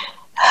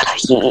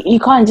 You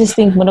can't just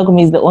think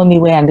monogamy is the only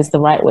way and it's the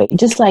right way.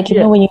 Just like, you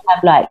know, when you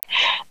have like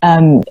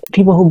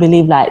people who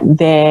believe like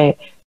their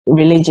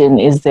religion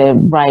is the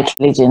right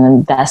religion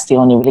and that's the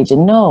only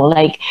religion. No,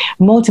 like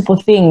multiple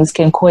things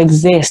can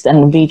coexist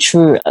and be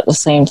true at the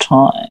same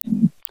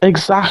time.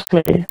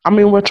 Exactly. I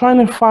mean, we're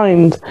trying to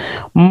find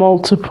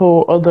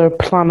multiple other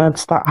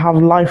planets that have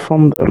life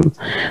on them.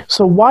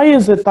 So why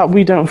is it that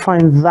we don't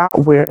find that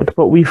weird,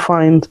 but we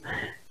find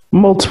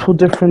multiple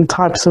different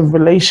types of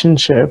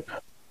relationships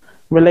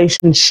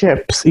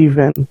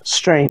even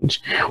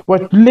strange?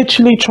 We're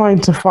literally trying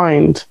to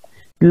find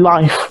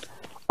life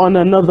on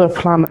another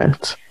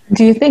planet.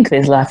 Do you think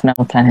there's life on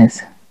other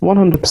planets?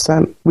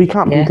 100%. We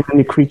can't be the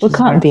only creatures. We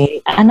can't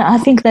be. And I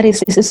think that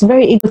it's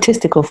very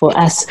egotistical for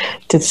us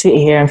to sit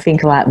here and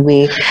think like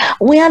we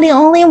are the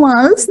only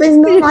ones. There's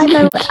no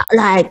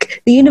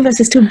like the universe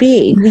is too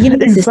big. The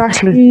universe is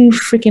too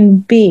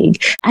freaking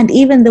big. And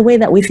even the way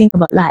that we think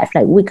about life,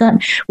 like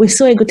we're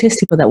so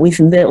egotistical that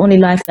the only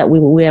life that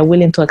we are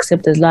willing to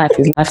accept as life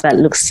is life that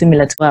looks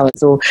similar to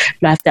ours, or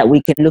life that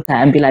we can look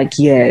at and be like,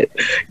 yeah,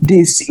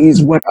 this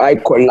is what I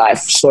call life.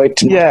 So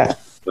it's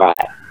right.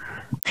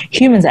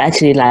 Humans are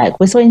actually like,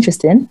 we're so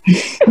interesting.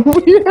 I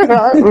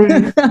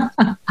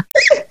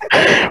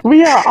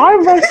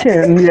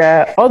reckon,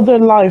 other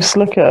lives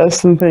look at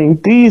us and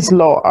think, these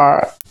lot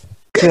are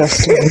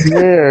just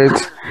weird.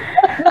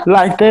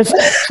 Like there's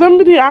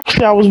somebody,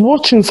 actually, I was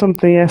watching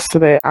something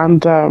yesterday,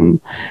 and on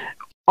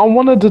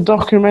one of the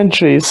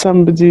documentaries,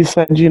 somebody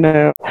said,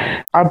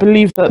 I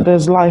believe that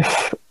there's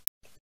life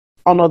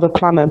on other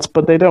planets,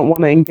 but they don't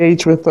want to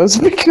engage with us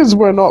because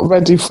we're not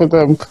ready for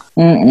them.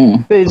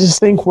 Mm-mm. They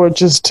just think we're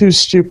just too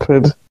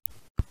stupid.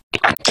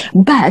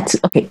 But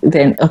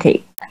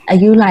okay, are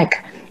you like,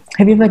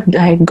 have you ever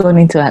gone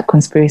into like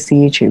conspiracy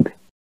YouTube?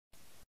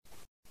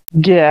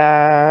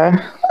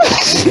 Yeah.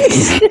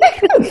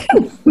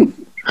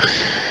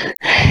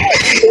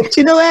 Do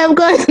you know where I'm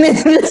going?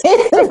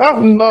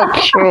 I'm not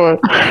sure,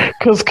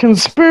 because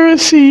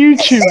conspiracy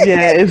YouTube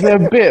is a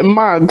bit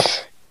mad.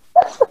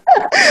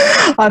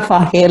 I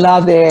fucking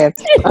love it.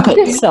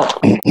 Okay, so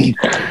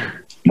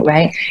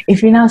right,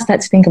 if you now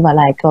start to think about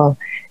like,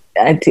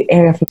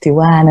 Area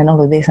 51 and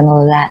all of this and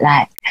all of that,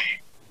 like,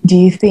 do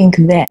you think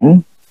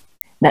then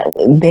that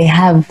they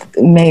have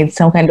made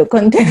some kind of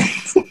content?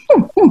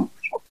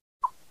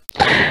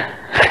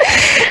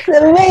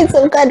 They made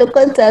some kind of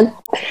content,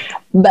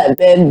 but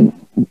then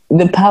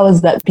the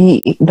powers that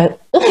be, but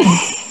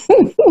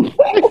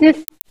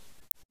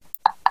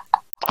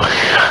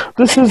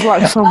this is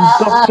like some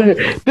doctor.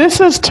 This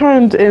has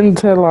turned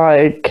into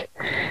like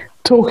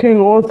talking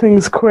all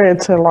things queer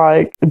to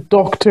like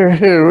Doctor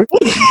Who.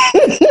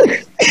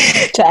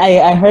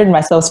 I heard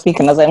myself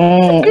speaking. I was like,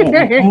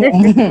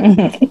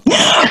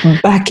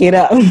 back it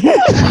up.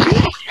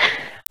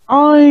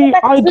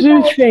 I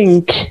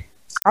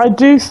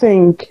do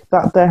think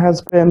that there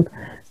has been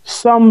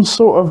some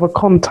sort of a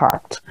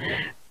contact.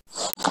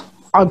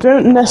 I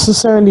don't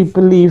necessarily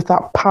believe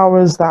that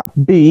powers that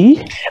be.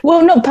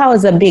 Well, not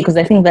powers that be, because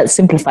I think that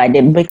simplified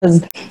it.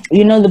 Because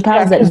the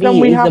powers that be is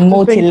the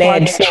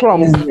multi-layered like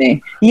Trump.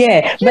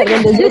 Yeah, but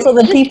then there's also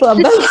the people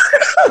above.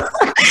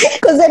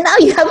 Because then now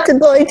you have to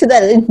go into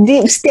that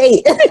deep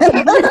state. And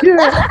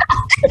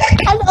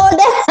all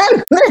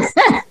that.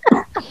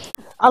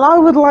 And I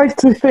would like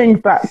to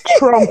think that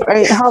Trump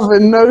ain't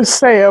having no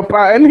say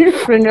about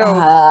anything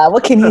else.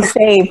 What can he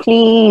say,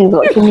 please?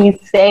 What can he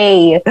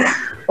say?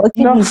 What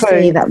can he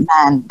say, that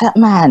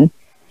man?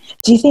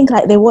 Do you think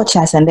like they watch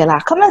us and they're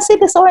like, come and see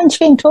this orange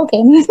thing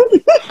talking?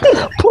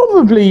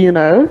 Probably,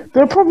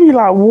 they're probably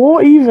like,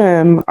 what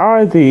even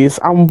are these?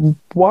 And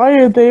why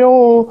are they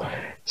all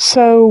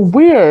so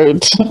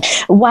weird?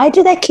 Why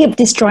do they keep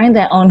destroying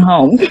their own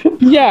home?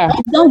 Yeah.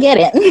 I don't get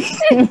it.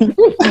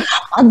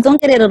 I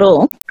don't get it at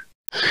all.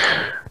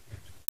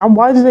 And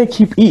why do they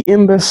keep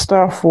eating this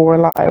stuff or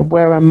like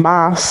wearing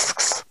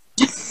masks?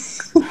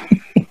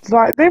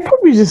 Like they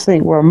probably just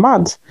think we're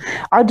mad.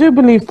 I do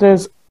believe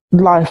there's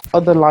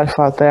other life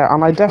out there,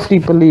 and I definitely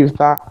believe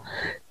that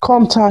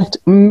contact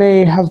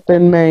may have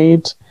been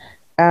made,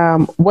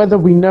 whether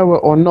we know it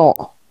or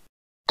not.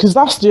 Because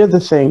that's the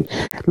other thing.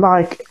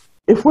 Like,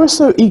 if we're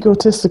so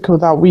egotistical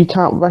that we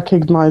can't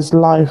recognize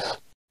life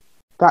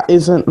that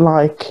isn't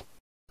like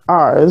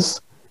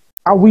ours,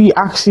 are we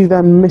actually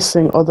then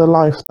missing other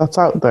life that's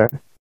out there?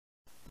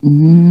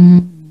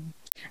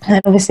 And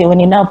then obviously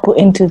when you now put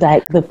into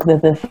like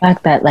the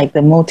fact that like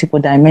the multiple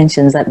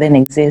dimensions that then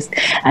exist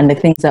and the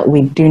things that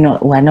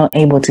we're not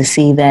able to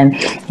see, then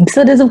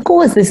so there's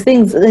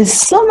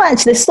so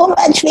much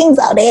things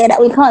out there that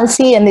we can't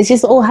see, and it's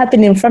just all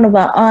happening in front of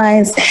our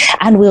eyes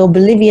and we're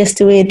oblivious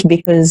to it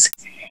because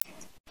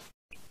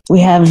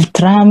we have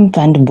Trump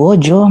and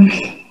Bojo.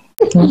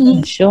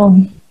 Sure.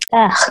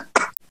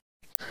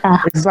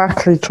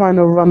 Exactly, trying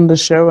to run the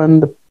show,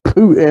 and the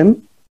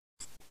Putin.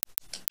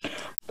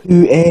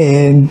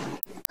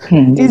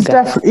 He's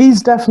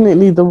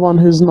definitely the one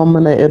who's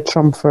nominated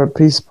Trump for a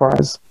Peace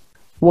Prize.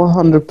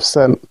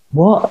 100%.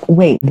 What?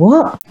 Wait,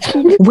 what?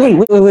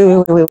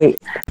 Wait.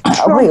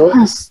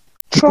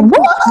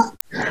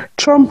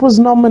 Trump was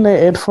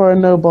nominated for a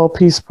Nobel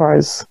Peace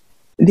Prize.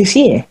 This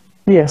year?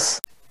 Yes.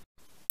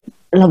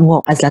 Like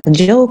what? As like a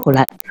joke or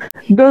like?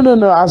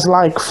 No, as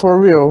like for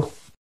real.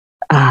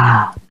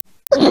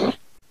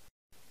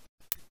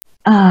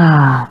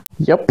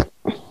 Yep.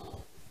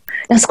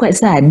 That's quite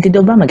sad. Did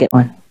Obama get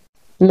one?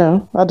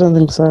 No, I don't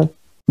think so.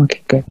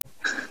 Okay, good.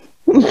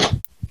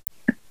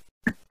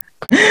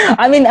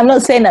 I mean, I'm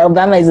not saying that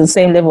Obama is the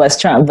same level as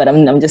Trump, but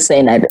I'm just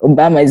saying that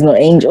Obama is no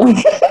angel.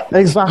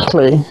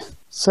 Exactly.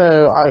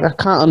 So I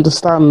can't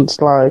understand,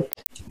 like,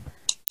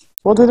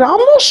 I'm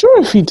not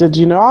sure if he did,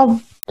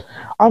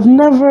 I've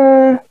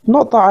never,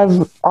 not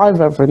that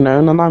I've ever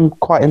known, and I'm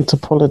quite into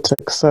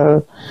politics,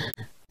 so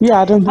yeah,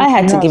 I don't think I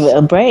had he to give has. it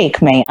a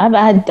break, mate. I've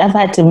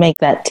had to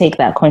take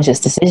that conscious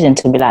decision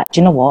to be like,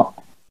 do you know what?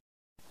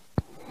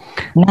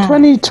 Nah.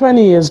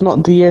 2020 is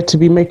not the year to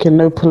be making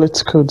no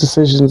political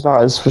decisions,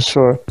 that is for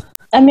sure.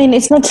 I mean,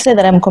 it's not to say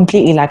that I'm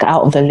completely like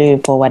out of the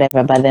loop or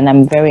whatever, but then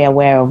I'm very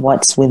aware of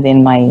what's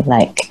within my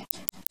like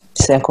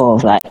circle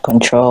of like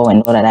control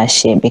and all of that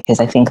shit, because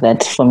I think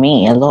that for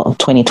me a lot of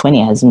 2020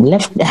 had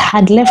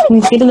left me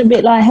feeling a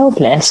bit like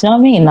helpless, you know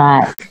what I mean?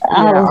 Like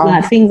I was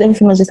like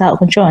everything was just out of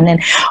control, and then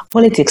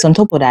politics on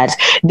top of that.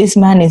 This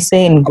man is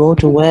saying go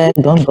to work,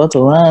 don't go to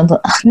work.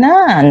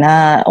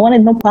 Nah, I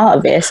wanted no part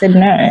of it. I said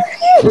no.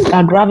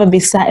 I'd rather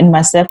be sat in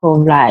my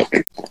circle of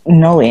like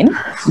knowing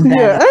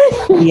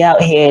that be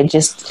out here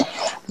just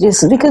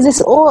because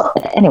it's all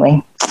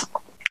anyway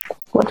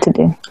what to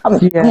do.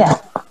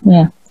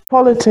 Yeah.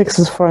 Politics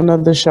is for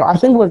another show. I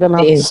think we're going to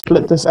have to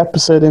split this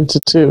episode into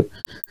two.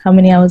 How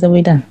many hours have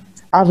we done?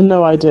 I have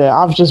no idea.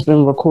 I've just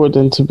been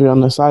recording, to be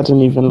honest. I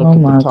didn't even look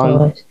at the time.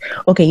 Gosh.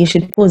 Okay, you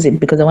should pause it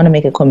because I want to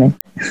make a comment.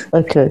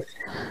 Okay.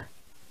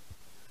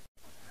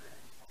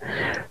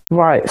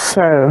 Right,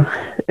 so,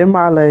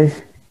 Imale,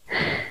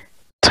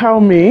 tell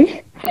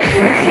me.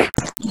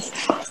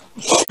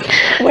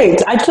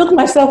 Wait, I took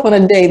myself on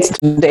a date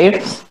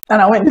today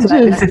and I went to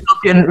like, this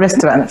Ethiopian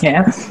restaurant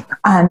here,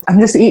 and I'm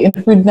just eating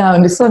food now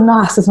and it's so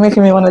nice, it's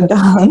making me want to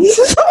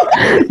dance.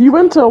 You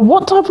went to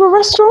what type of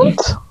restaurant?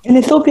 An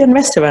Ethiopian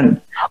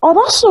restaurant. Oh,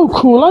 that's so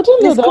cool. I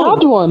didn't know they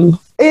had one.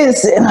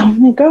 And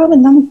I'm like, girl,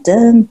 and I'm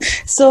done.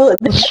 So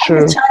they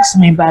true. charged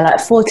me by like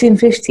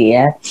 $14.50,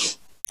 yeah?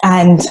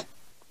 And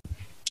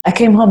I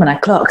came home and I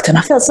clocked and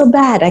I felt so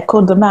bad. I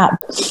called them up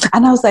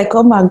and I was like,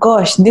 oh my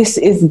gosh, this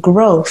is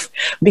growth.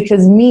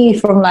 Because me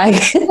from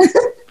like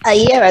a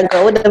year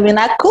ago would have been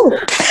like, cool,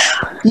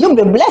 you'll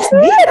be blessed.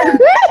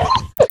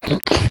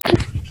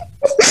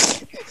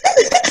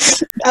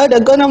 I would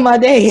have gone on my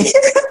day.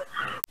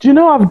 Do you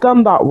know I've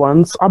done that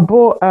once? I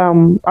bought,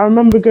 I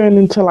remember going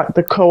into like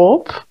the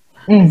co-op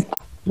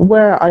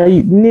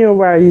near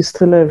where I used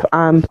to live,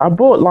 and I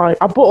bought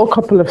a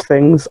couple of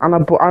things, and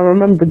I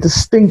remember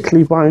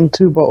distinctly buying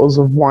 2 bottles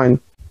of wine,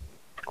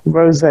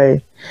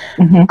 rosé,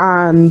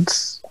 and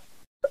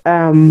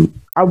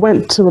I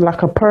went to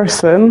like a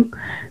person.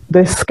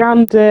 They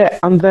scanned it,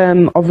 and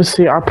then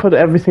obviously I put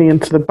everything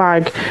into the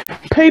bag,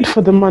 paid for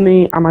the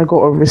money, and I got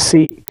a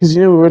receipt. Because,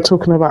 you know, we were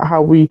talking about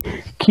how we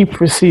keep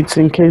receipts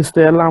in case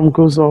the alarm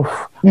goes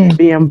off,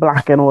 being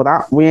black and all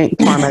that. We ain't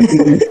trying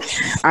to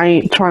I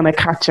ain't trying to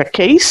catch a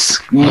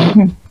case.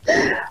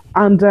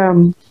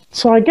 And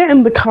so I get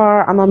in the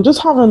car, and I'm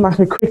just having like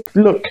a quick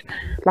look,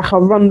 like a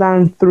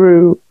rundown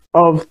through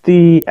of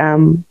the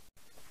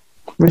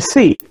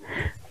receipt.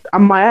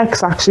 And my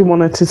ex actually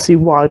wanted to see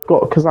what I'd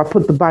got because I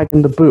put the bag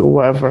in the boot or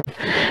whatever.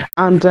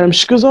 And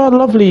she goes, oh,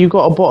 lovely, you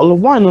got a bottle of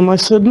wine. And I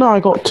said, no, I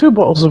got 2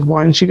 bottles of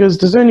wine. She goes,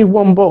 there's only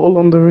 1 bottle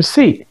on the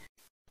receipt.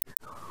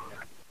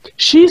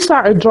 She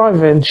started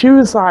driving. She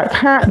was like,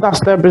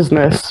 that's their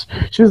business.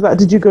 She was like,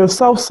 did you go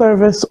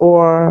self-service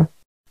or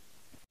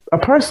a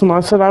person? I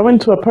said, I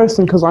went to a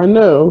person because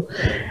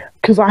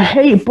I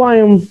hate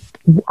buying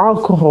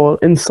alcohol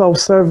in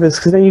self-service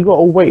because then you got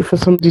to wait for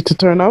somebody to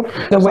turn up.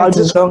 So I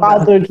just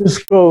rather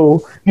just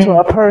go to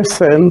a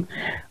person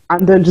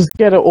and then just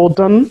get it all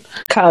done.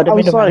 I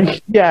was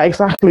like, yeah,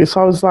 exactly.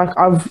 So I was like,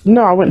 I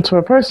went to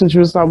a person. She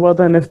was like, well,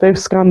 then if they've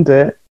scanned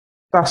it,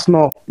 that's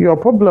not your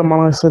problem.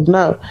 And I said,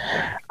 no.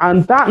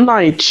 And that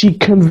night she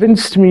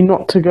convinced me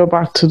not to go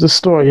back to the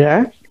store,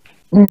 yeah?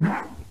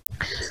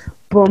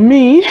 But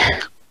me,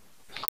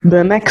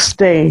 the next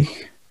day,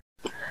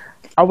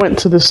 I went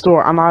to the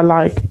store and I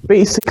like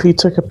basically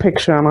took a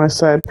picture and I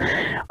said,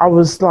 I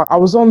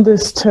was on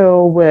this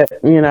till with,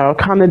 you know,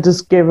 kind of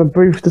just gave a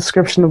brief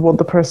description of what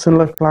the person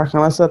looked like.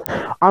 And I said,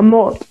 I'm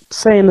not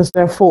saying it's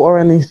their fault or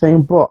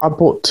anything, but I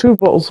bought 2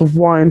 bottles of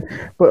wine,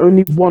 but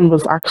only 1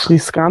 was actually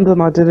scanned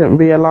and I didn't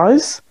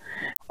realize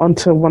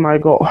until when I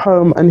got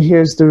home, and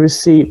here's the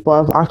receipt, but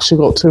I've actually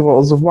got 2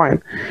 bottles of wine.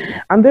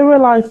 And they were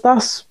like,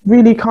 that's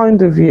really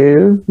kind of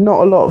you. Not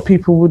a lot of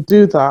people would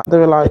do that. They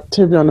were like,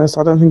 to be honest,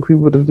 I don't think we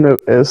would have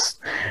noticed.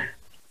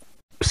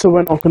 So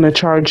we're not going to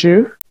charge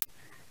you.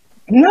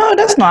 No,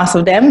 that's nice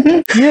of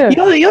them. Yeah.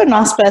 You're a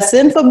nice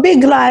person.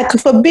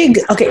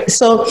 Okay,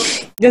 so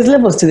there's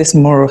levels to this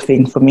moral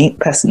thing for me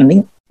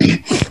personally.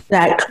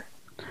 Like,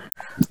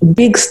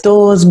 big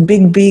stores,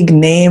 big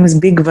names,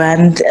 big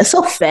brand. It's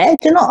so fair,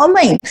 do you know what I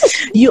mean?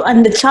 You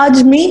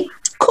undercharge me,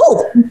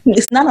 cool.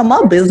 It's none of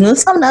my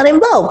business. I'm not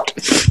involved.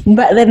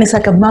 But then it's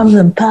like a mums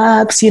and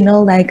pops, you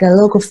know, like a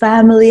local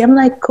family. I'm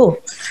like, cool.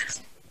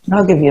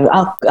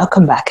 I'll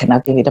come back and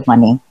I'll give you the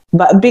money.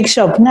 But a big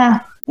shop, nah.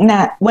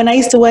 When I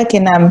used to work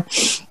in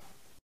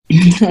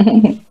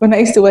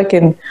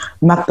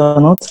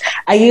McDonald's,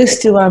 I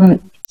used to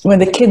when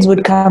the kids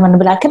would come and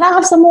be like, can I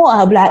have some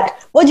water? I'd be like,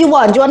 what do you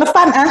want? Do you want a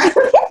Fanta?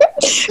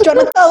 Do you want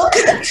a Coke? Do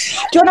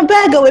you want a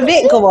burger with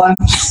it? Go on.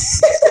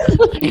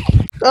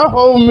 A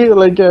whole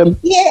meal again.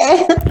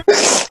 Yeah.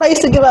 I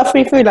used to give out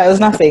free food like it was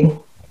nothing.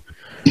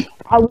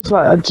 I was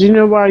like, do you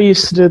know why I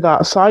used to do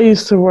that? So I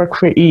used to work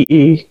for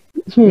EE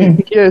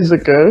years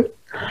ago,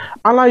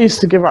 and I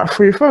used to give out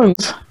free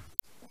phones.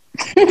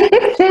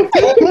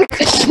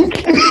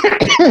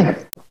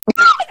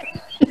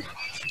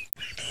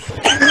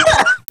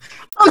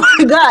 Oh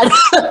my God.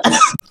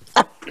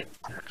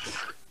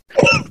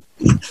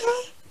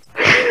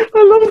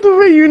 I love the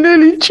way you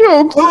nearly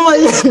choked.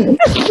 Oh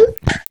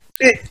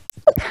my.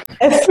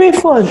 A free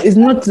phone is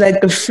not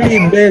like a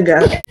free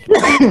burger.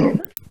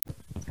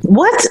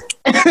 What?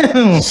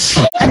 And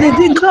they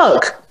did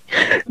cook.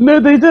 No,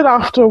 they did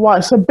after a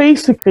while. So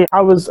basically,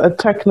 I was a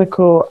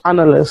technical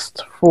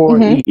analyst for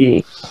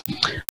EE.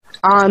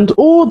 And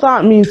all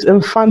that means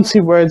in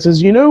fancy words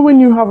is, you know, when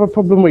you have a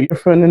problem with your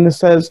phone and it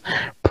says,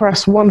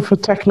 press 1 for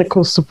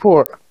technical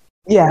support.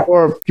 Yeah.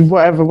 Or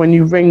whatever, when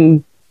you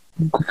ring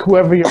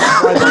whoever you're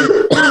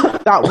providing.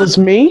 That was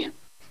me.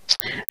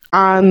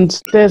 And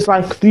there's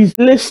like these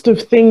list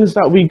of things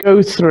that we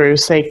go through,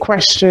 say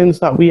questions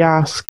that we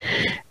ask,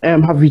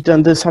 have you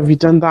done this, have you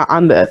done that,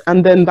 and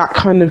then that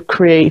kind of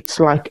creates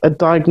like a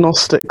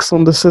diagnostics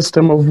on the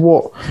system of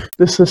what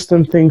the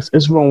system thinks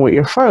is wrong with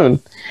your phone.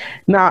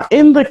 Now,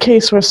 in the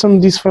case where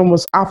somebody's phone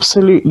was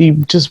absolutely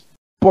just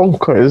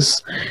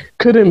bonkers,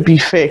 couldn't be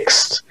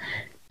fixed,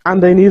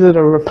 and they needed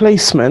a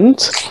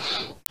replacement,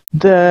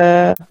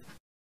 the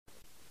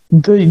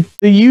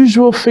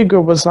usual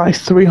figure was like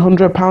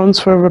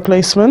 £300 for a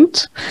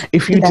replacement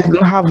if you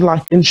didn't have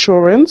like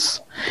insurance.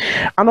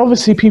 And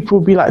obviously people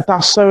would be like,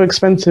 that's so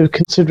expensive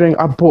considering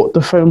I bought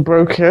the phone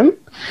broken.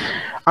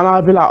 And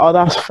I'd be like, oh,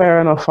 that's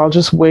fair enough. I'll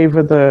just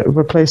waiver the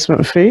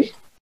replacement fee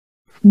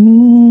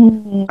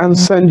and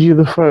send you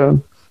the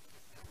phone.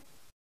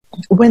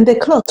 When they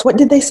clocked, what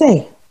did they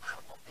say?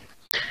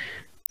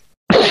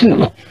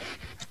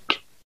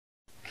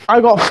 I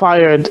got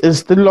fired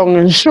is the long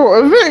and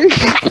short of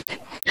it.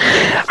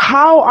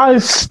 How I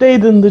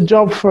stayed in the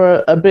job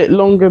for a bit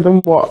longer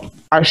than what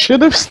I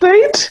should have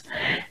stayed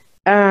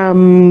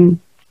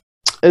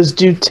is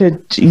due to,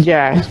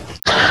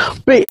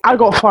 but I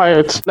got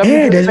fired.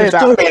 There's a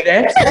story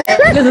there.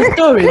 There's a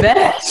story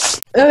there.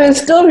 There's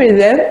a story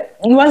there.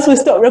 Once we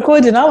stop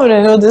recording, I want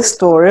to know the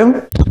story.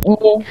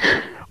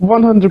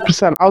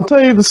 100%. I'll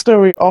tell you the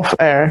story off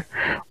air.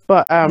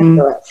 But I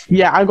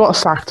got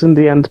sacked in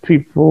the end,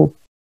 people.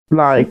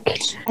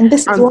 And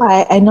this is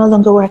why I no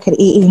longer work at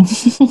EE.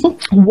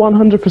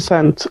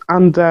 100%.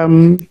 And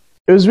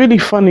it was really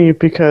funny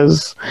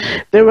because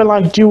they were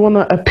like, do you want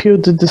to appeal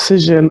the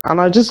decision? And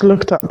I just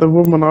looked at the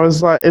woman. I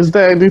was like, is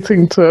there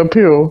anything to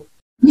appeal?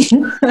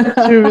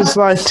 She was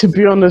like, to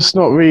be honest,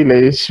 not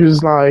really. She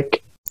was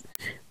like,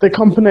 the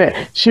company,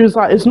 she was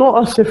like, it's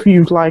not as if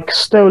you've like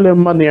stolen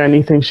money or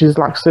anything. She's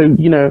like, so,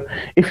 you know,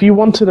 if you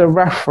wanted a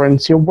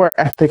reference, your work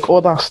ethic, all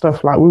that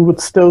stuff, like we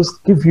would still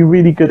give you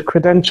really good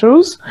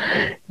credentials.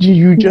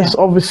 You just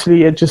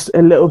obviously are just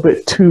a little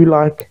bit too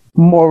like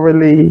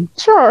morally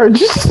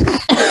charged.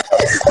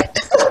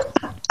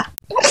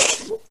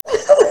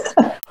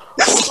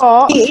 Of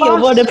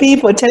all the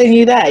people telling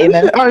you that, you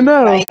know. I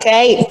know.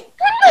 Okay.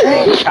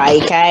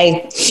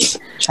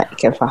 Check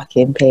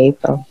fucking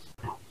people.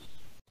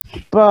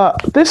 But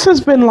this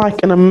has been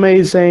like an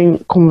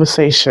amazing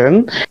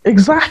conversation.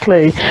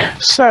 Exactly.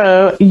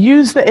 So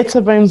use the It's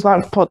a Bames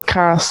Life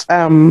podcast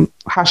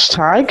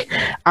hashtag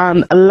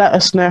and let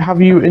us know,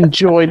 have you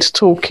enjoyed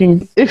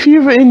talking? If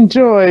you've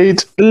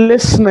enjoyed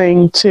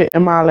listening to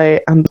Imale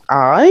and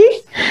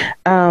I,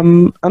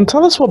 and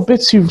tell us what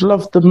bits you've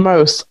loved the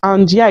most.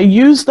 And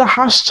use the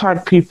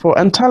hashtag, people,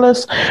 and tell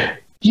us,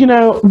 you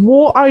know,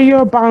 what are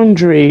your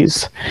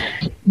boundaries?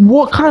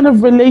 What kind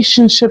of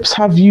relationships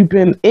have you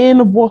been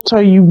in? What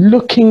are you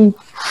looking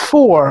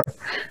for?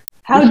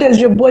 How does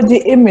your body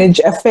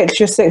image affect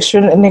your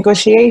sexual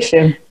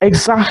negotiation?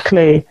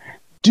 Exactly.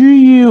 Do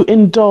you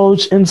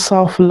indulge in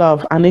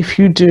self-love? And if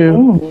you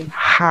do,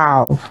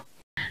 how?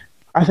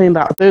 I think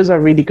that those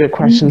are really good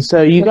questions.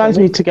 So you guys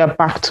need to get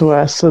back to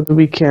us so that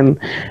we can...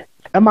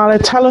 Amala,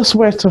 tell us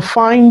where to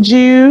find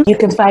you. You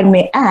can find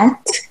me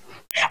at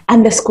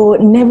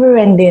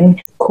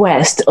 _neverending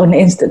quest on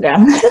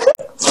Instagram.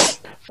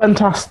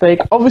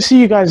 Fantastic. Obviously,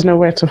 you guys know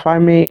where to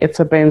find me.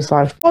 It's a Bames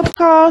Life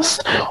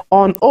podcast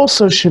on all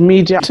social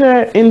media,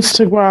 Twitter,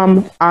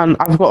 Instagram, and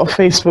I've got a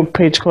Facebook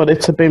page called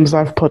It's a Bames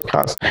Life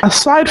podcast.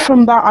 Aside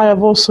from that, I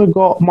have also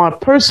got my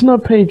personal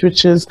page,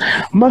 which is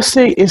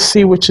Must-Say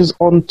Issy, which is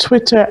on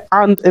Twitter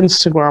and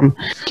Instagram.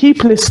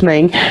 Keep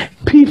listening.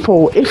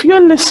 People, if you're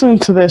listening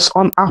to this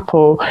on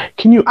Apple,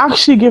 can you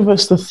actually give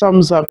us the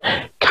thumbs up?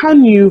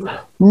 Can you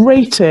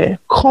rate it,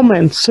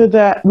 comment, so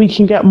that we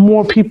can get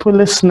more people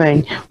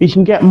listening, we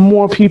can get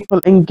more people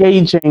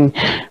engaging.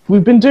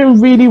 We've been doing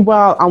really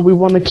well and we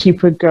want to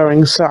keep it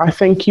going. So I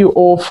thank you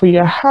all for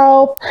your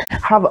help.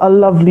 Have a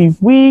lovely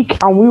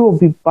week and we will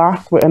be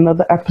back with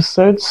another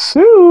episode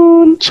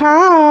soon.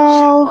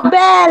 Ciao.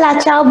 Bella,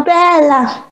 ciao, Bella.